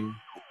thinking,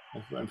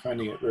 I'm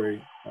finding it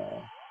very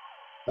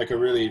like a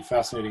really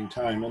fascinating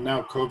time. And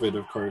now COVID,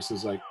 of course,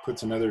 is like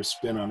puts another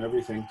spin on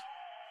everything,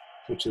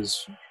 which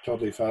is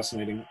totally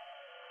fascinating.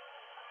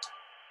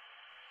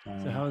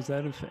 So how has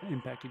that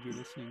impacted your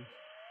listening?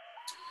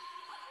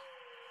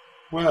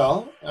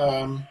 Well,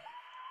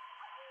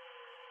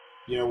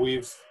 you know,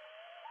 we've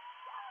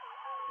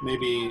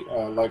maybe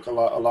like a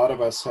lot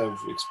of us have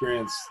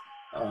experienced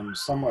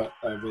somewhat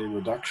of a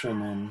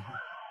reduction in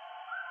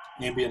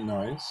ambient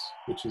noise,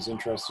 which is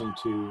interesting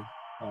to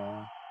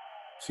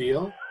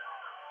feel.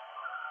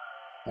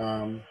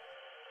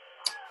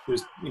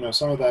 There's, you know,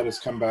 some of that has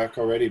come back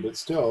already, but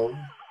still,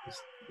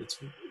 it's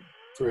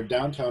for a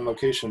downtown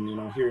location,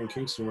 here in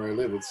Kingston where I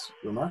live, it's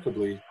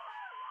remarkably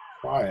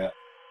quiet,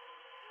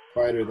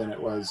 quieter than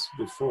it was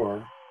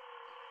before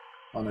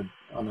on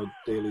a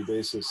daily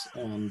basis.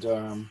 And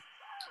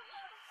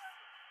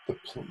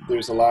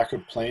there's a lack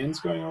of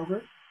planes going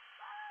over.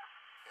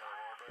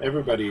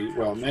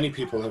 Many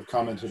people have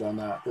commented on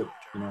that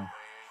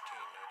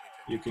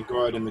you can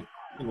go out in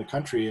the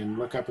country and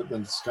look up at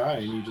the sky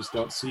and you just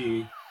don't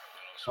see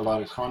a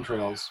lot of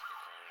contrails,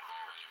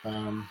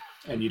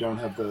 and you don't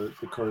have the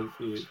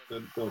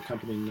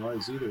accompanying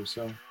noise either.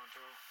 So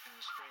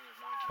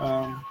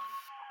I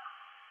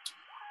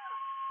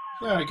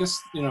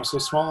guess so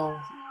small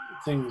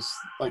things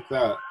like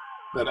that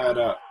add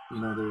up.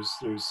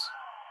 There's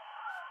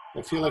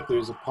I feel like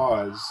there's a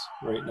pause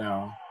right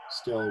now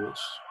still, which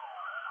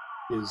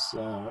is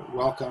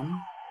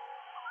welcome.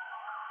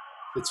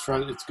 It's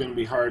going to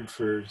be hard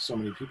for so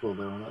many people,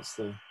 though, and that's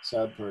the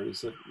sad part,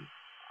 is that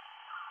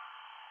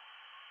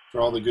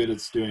for all the good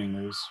it's doing,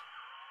 there's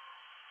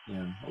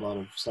a lot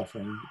of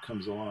suffering that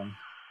comes along.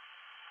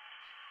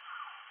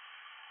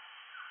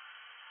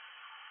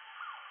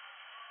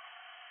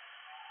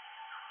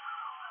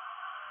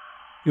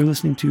 You're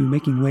listening to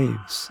Making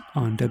Waves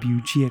on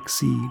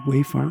WGXC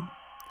Wavefarm,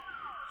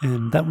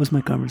 and that was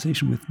my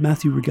conversation with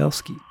Matthew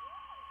Rogalski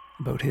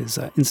about his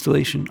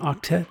installation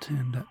Octet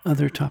and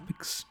other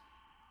topics.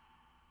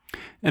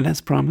 And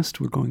as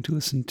promised, we're going to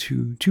listen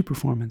to two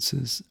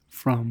performances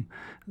from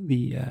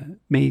the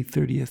May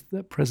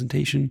 30th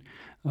presentation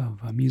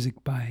of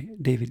music by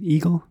David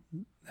Eagle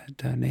that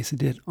NASA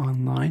did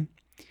online.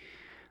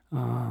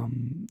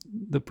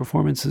 The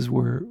performances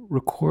were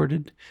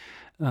recorded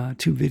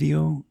to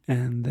video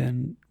and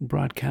then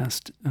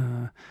broadcast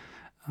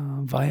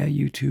via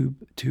YouTube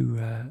to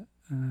a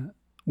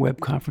web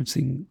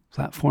conferencing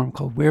platform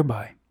called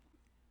Whereby.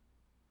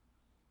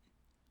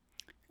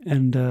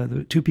 And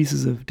the two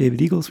pieces of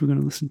David Eagles we're going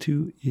to listen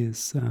to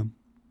is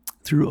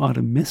Through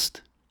Autumn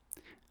Mist,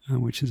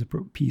 which is a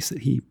piece that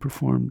he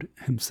performed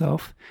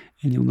himself.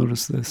 And you'll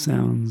notice the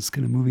sounds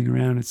kind of moving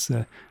around. It's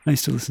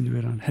nice to listen to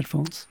it on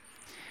headphones.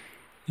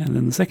 And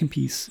then the second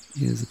piece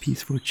is a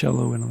piece for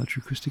cello and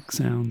electroacoustic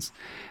sounds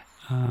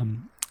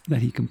that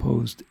he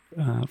composed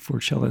for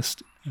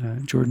cellist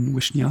Jordan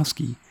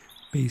Wisniewski,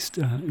 based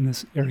in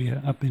this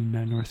area up in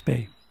North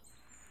Bay.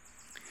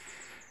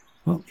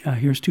 Well,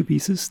 here's two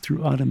pieces,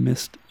 Through Autumn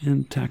Mist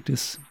and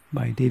Tactus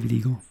by David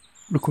Eagle,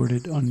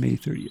 recorded on May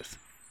 30th.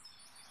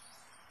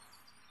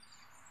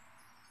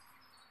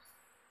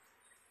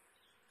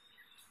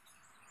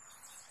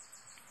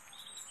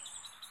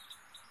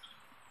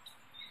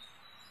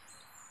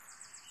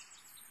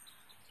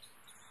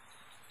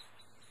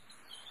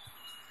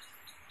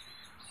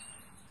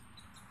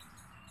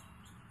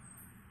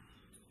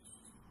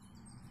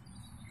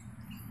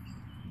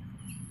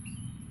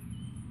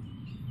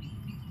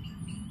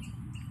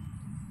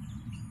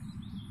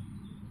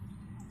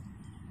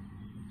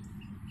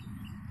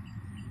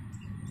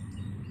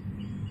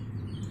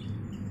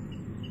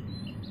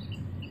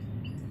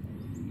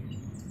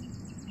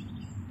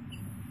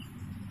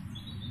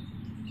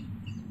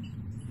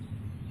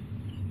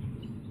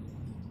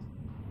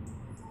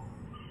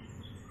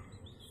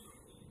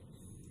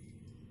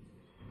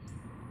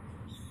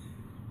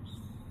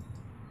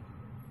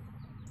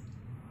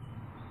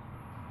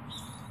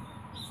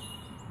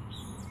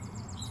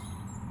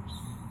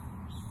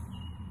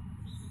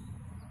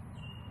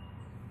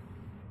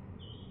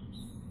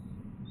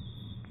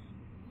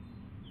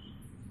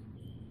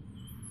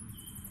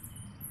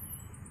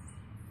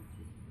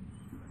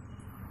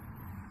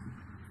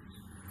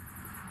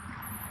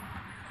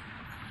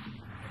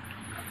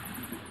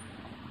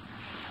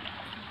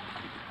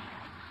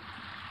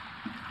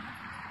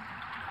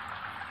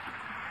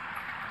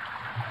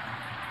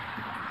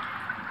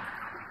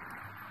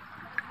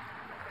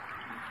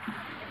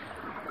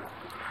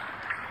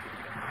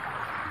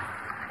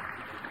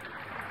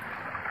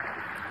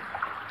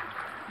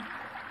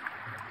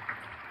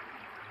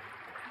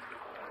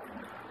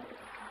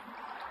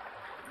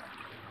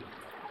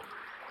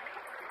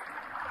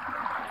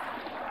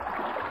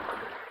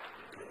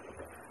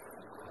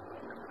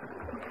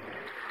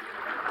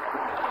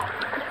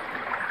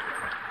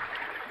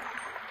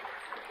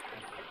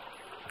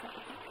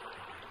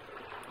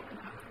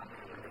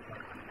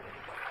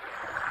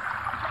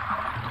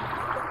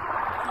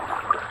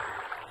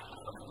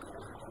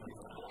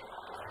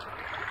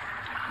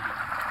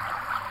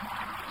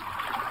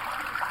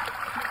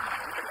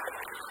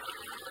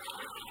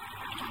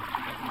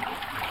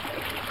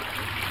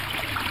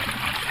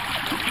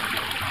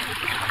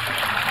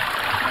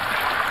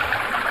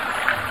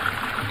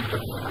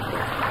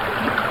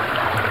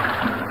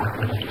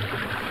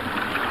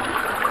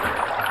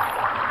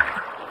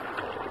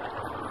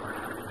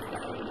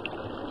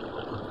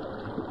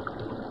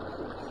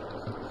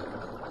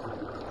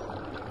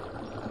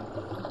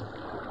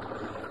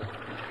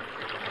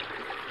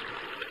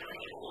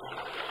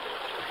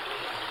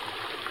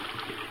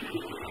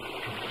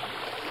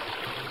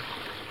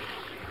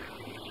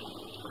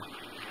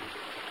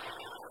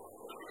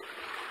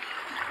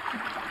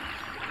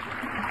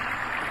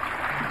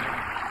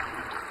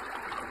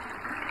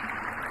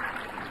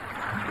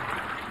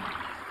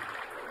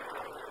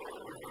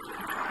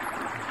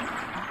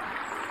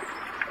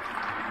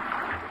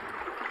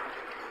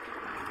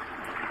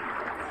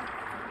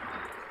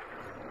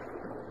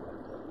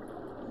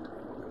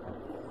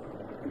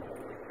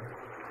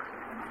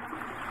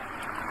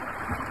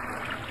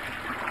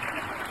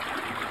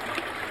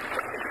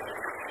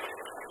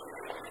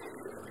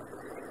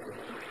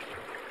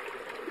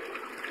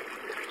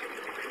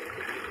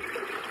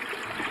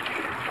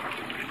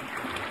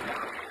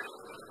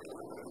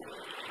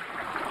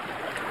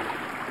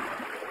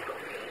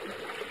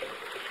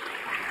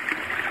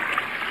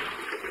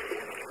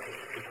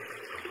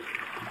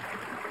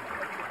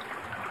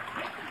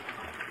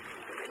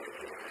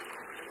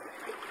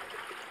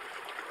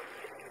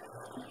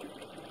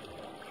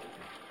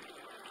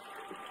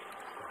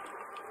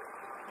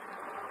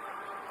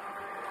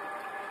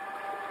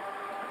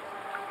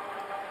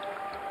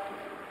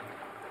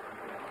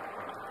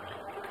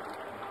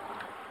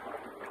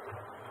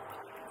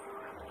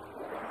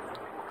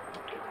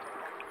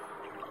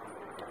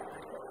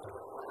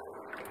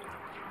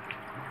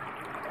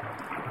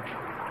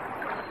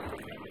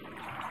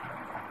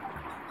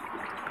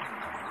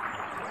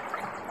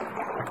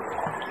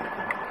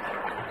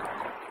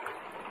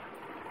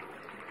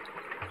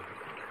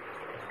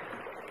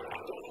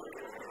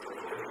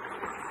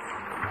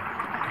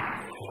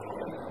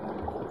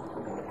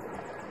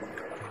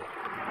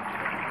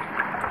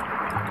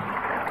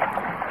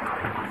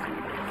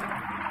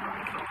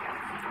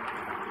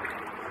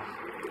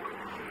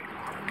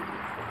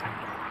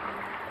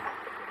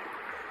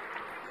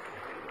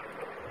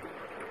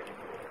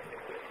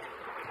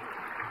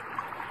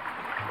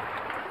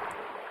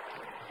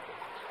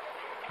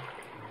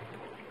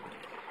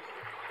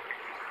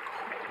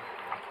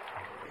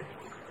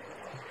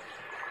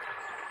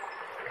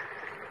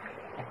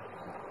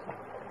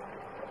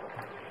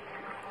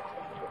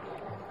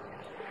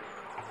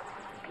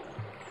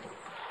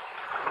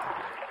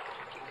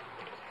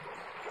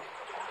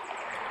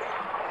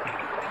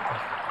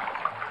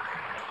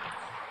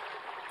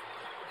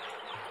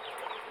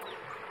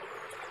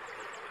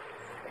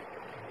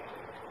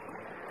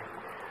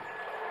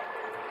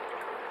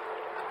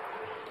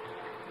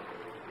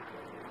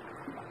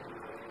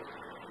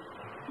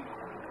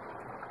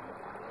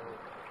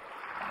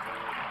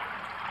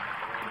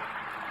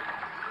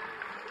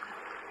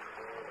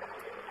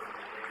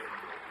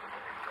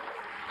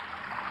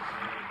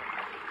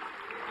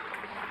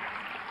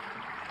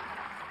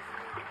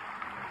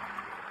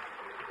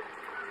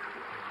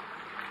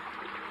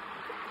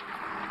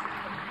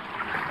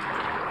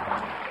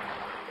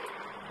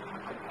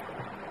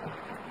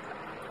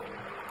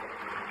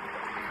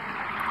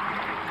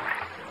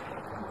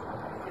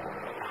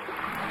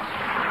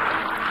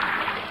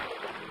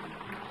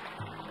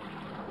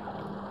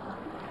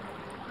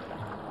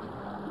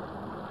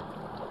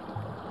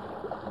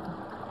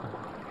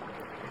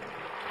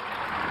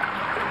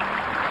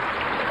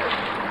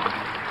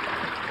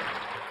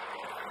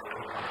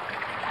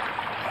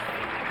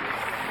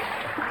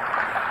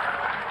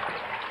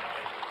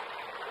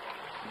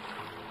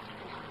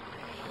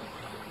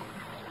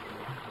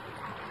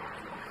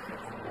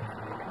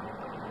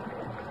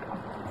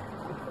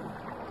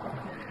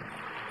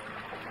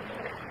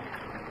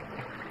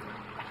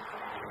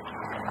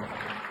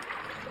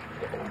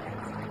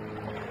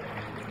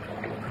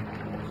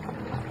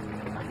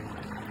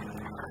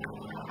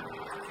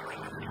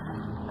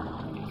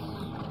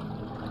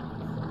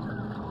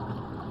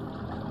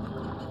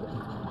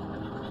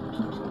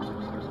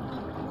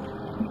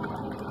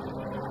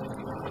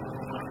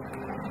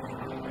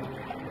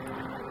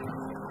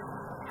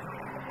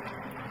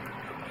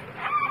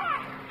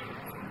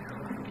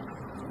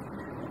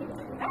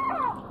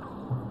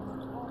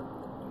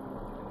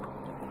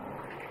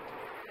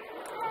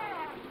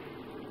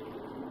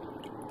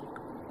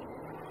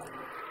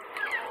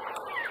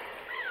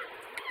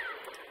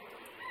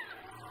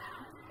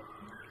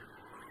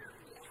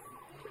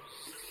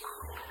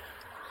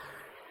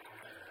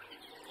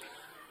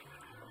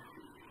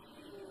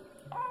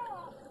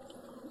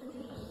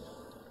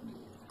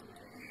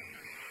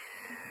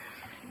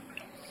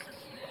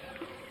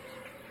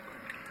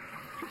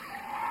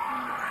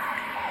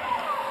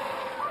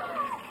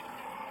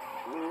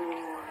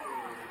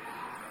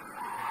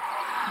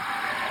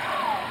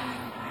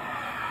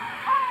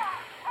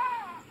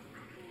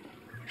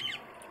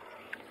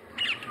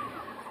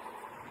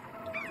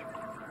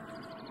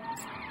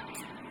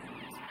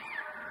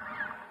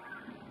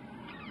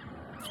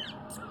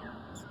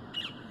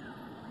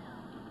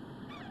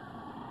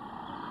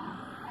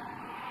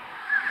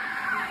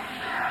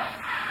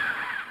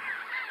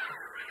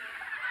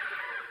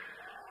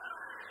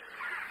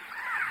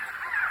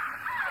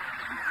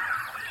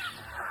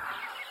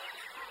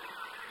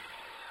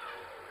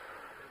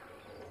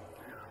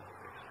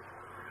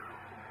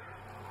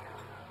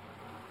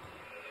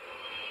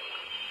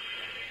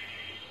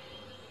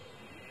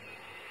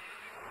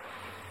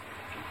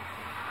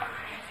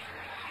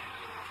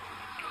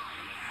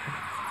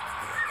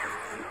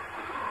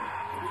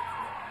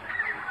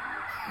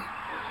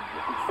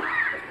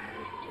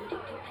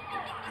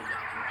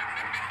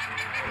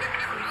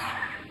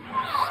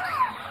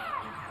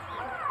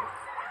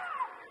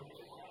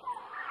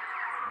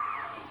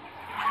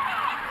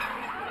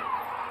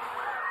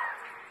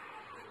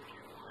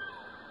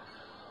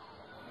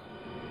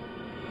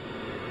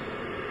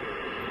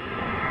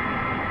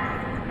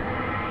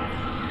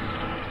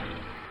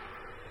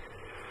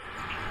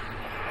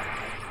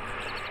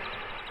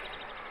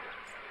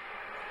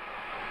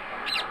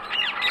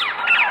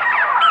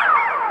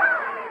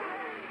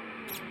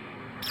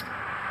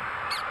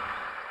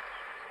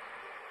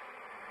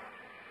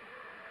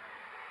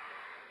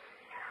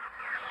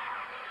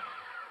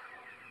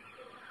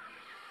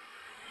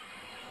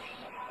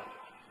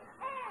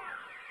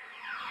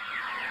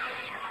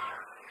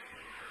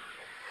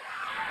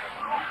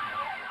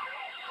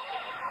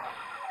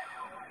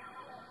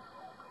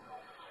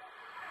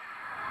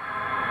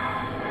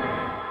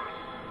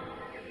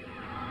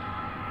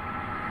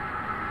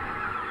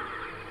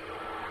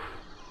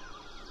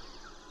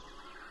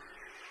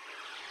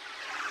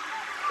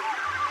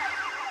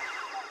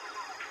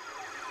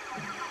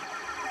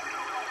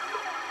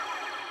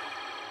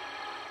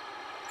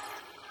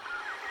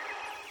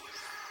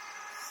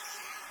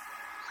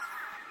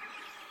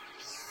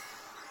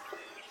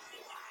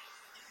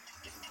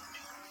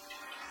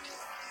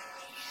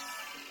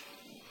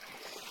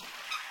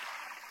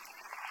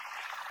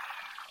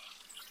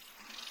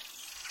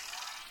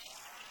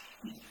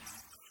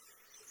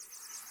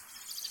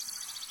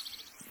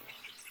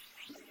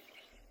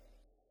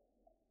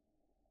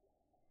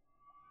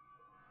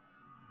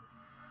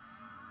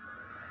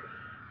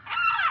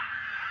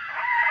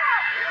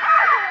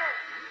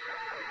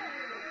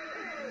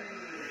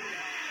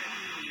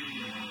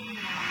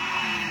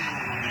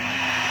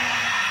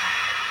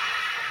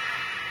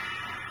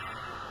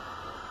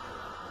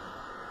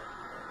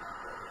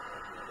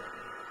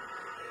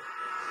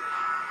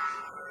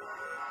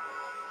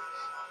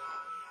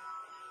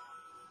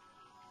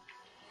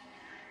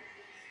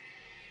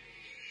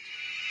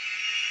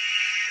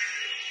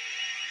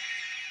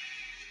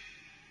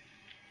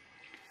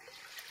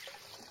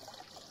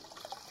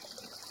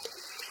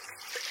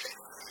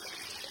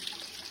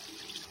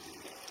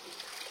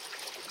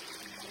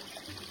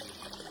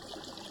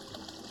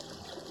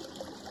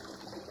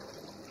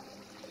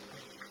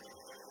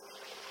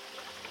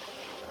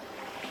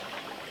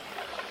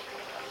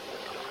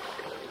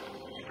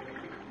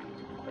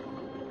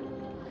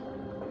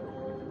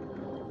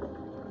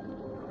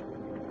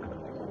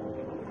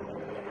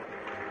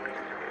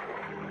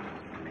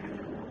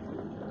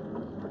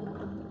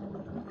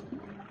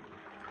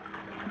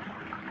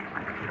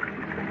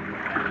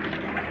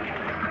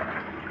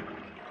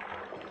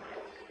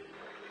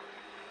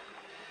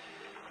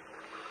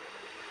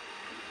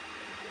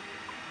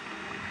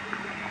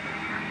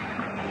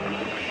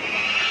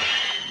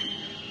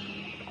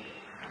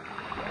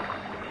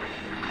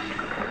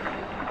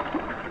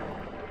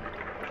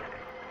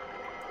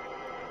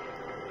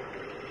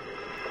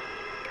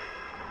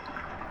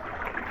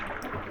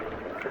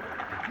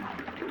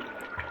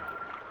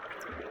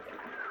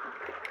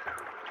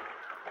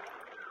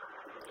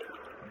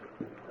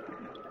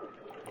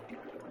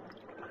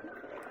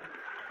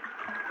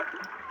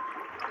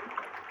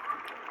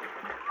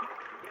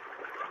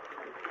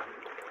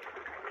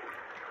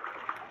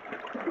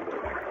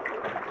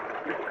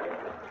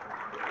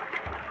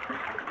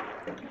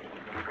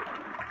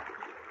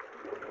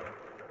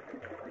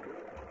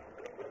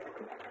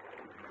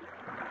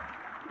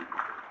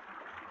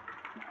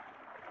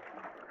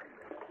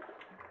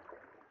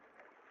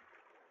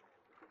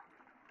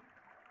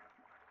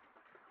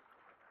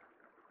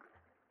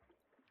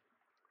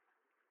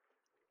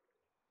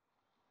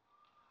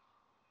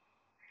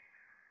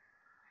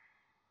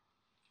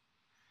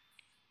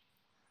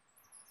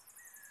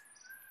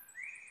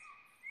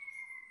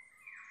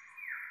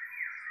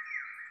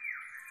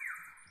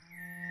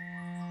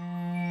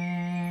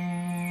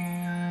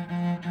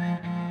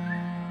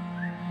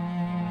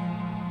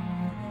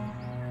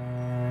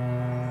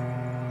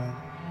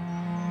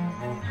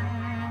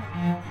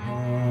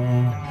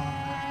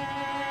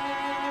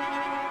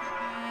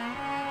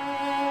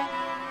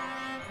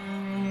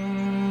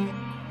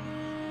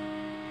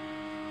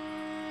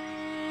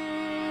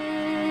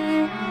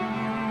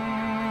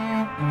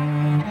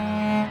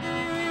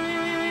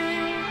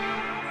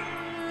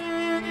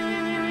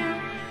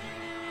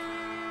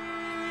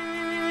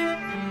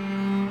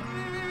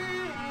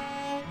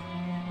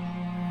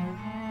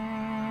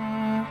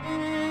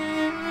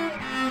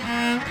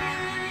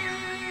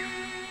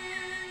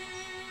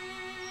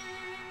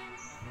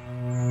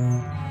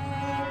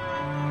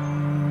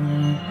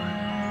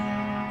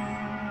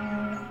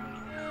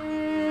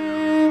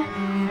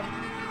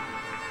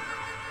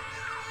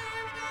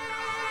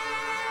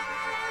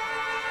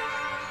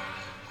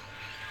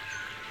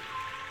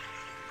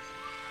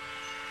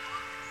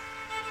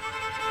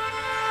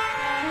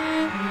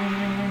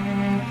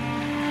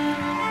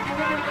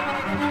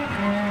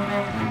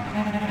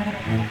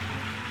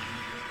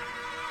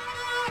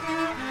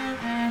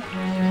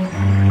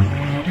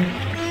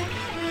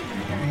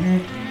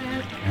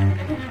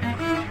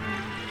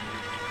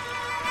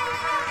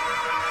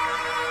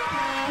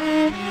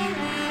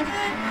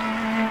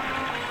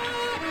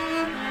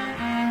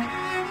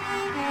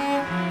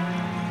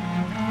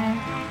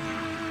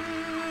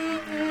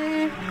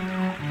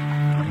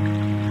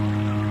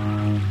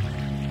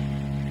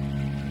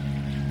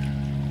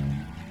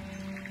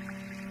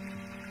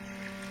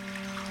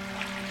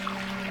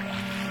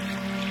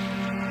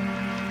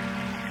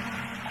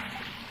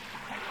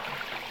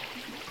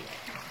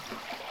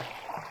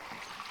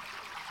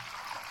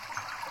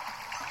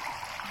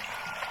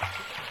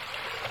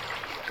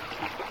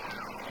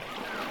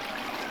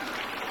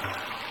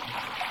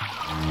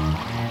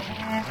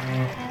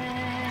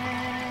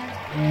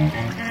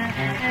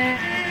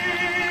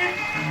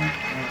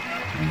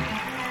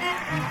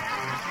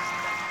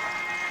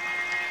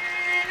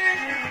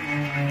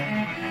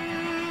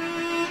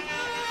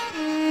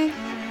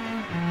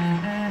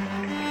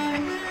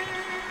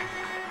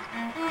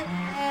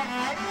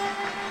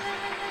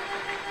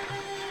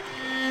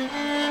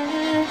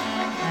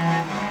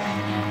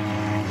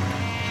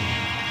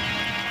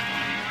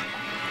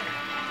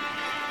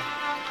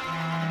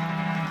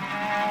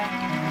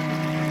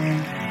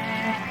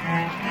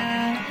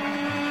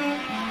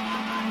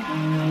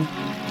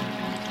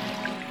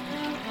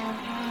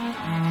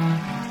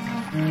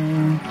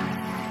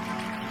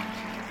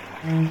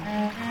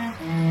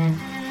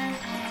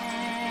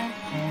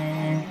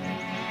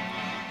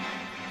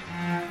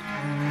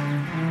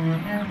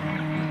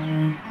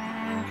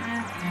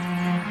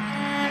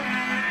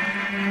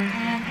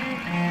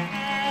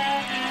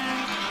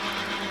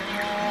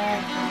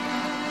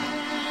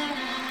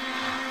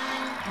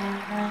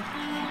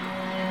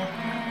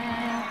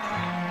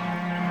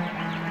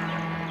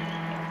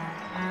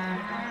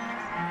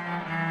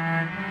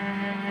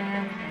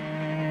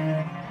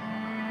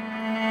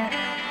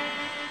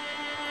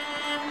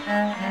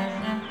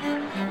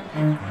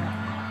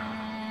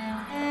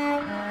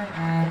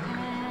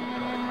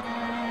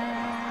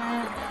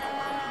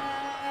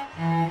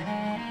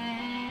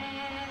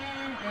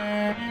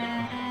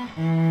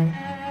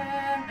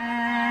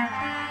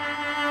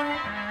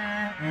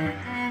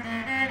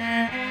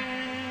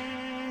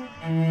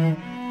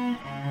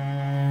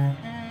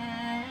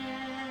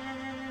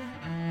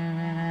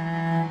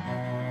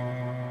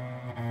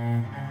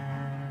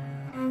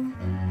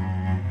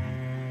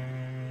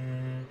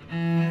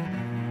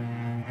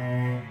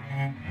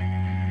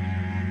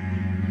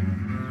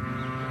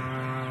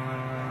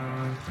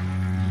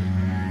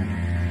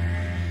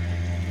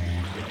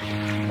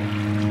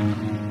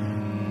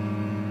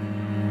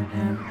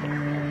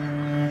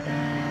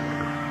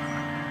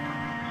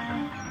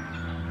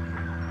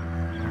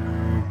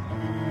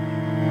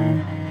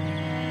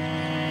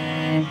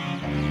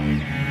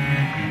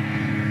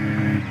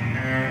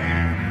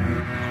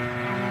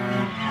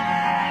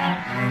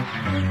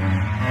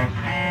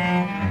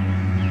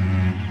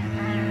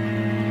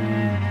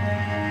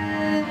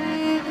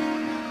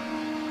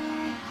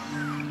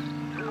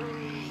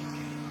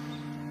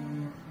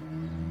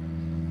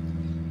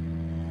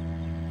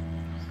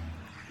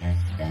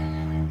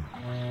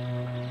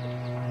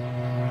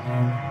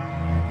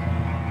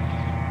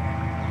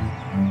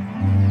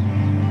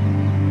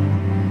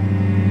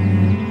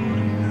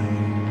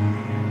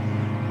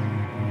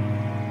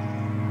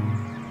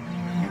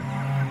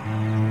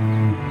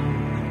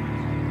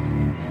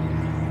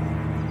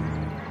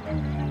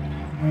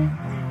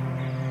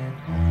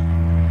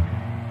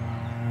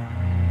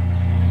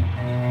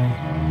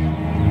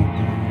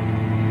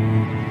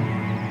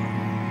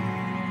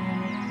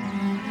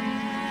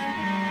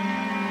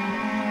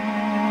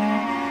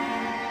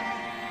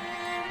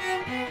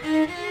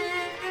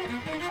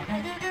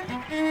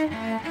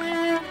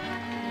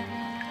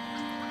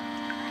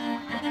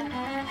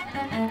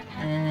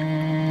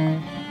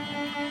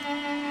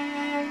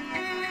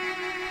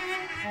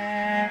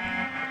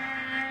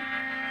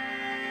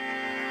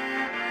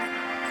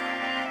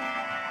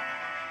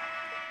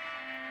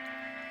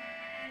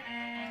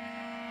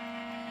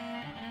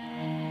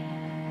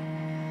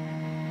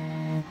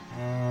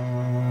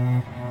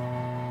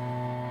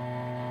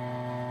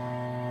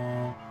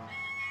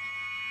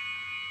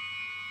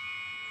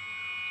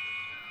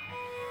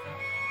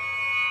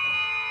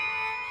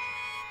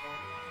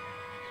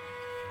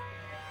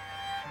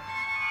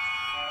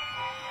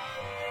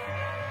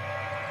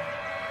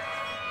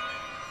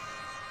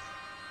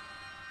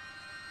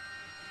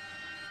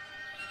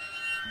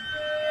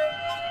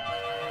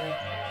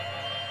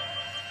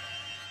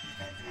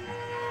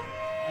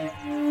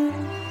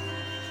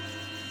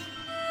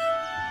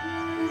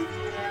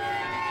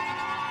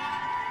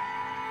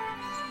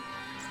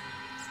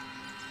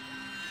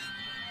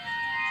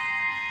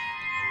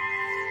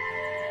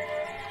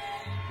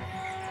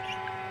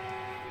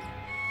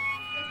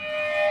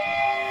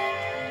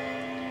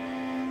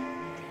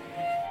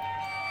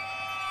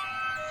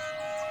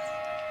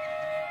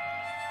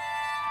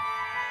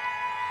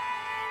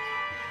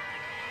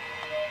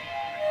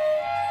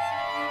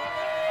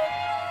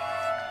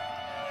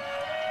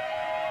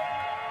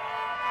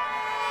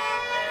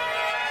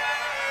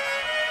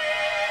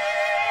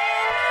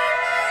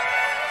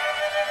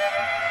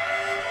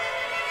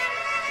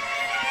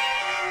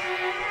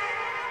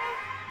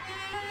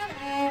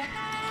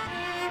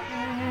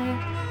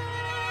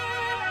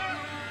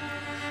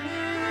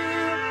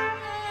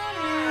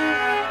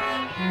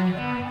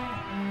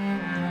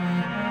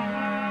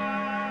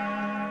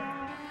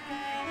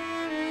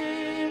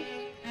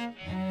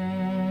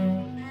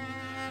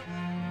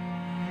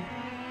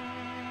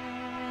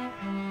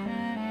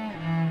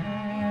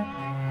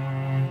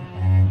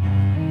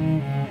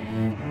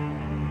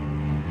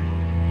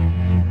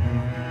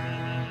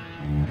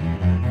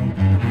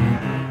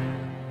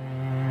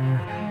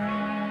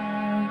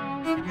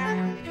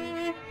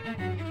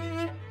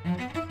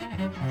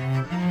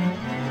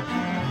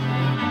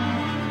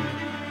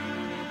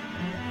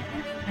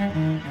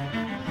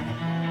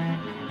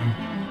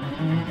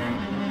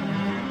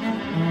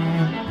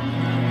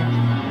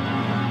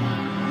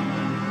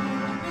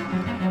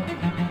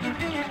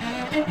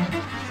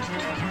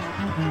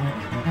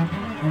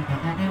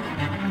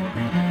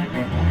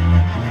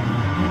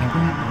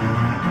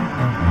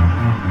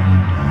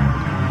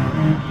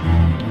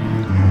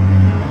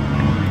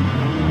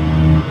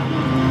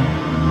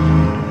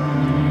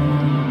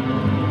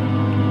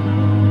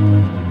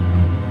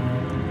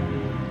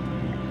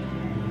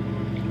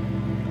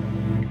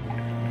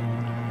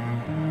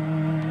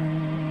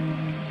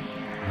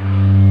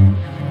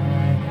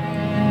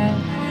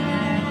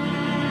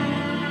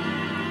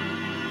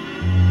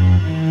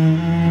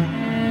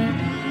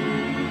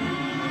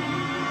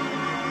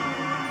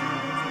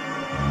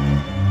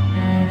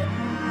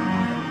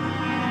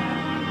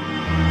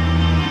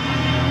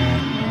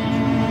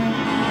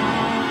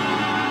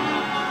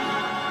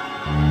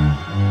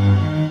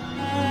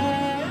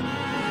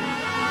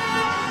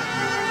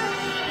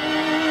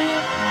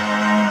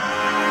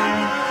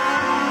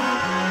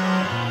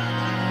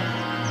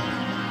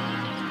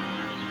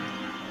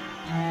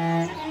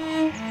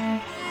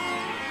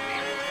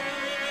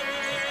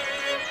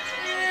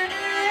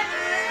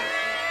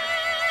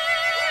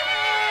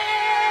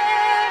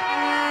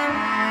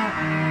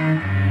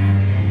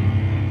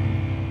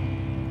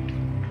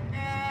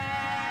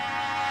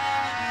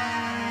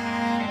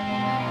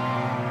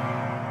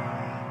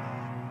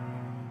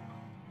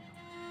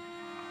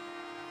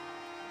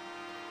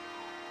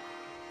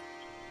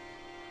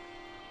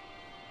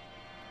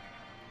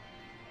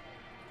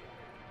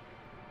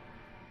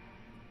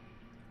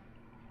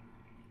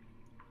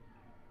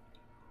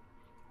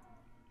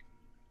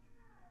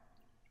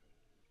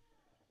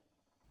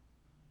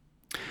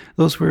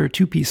 Those were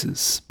two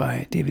pieces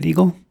by David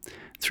Eagle,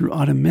 Through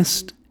Autumn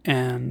Mist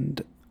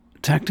and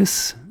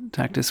Tactus.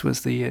 Tactus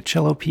was the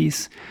cello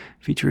piece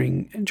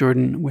featuring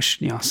Jordan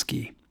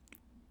Wisniewski.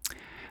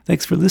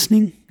 Thanks for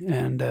listening,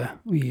 and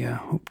we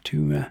hope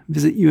to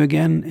visit you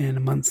again in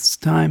a month's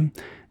time.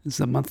 This is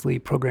a monthly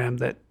program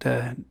that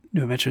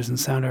New Adventures in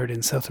Sound Art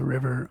in South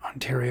River,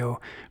 Ontario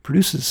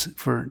produces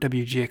for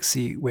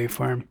WGXC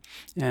Wavefarm.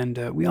 And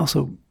we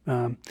also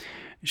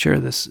share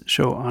this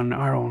show on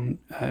our own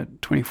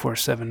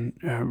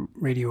 24/7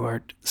 radio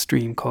art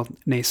stream called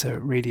NASA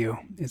Radio.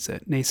 It's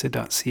at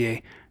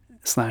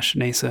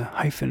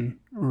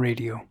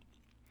nasa.ca/NASA-radio.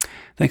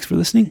 Thanks for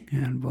listening,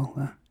 and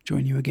we'll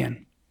join you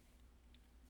again.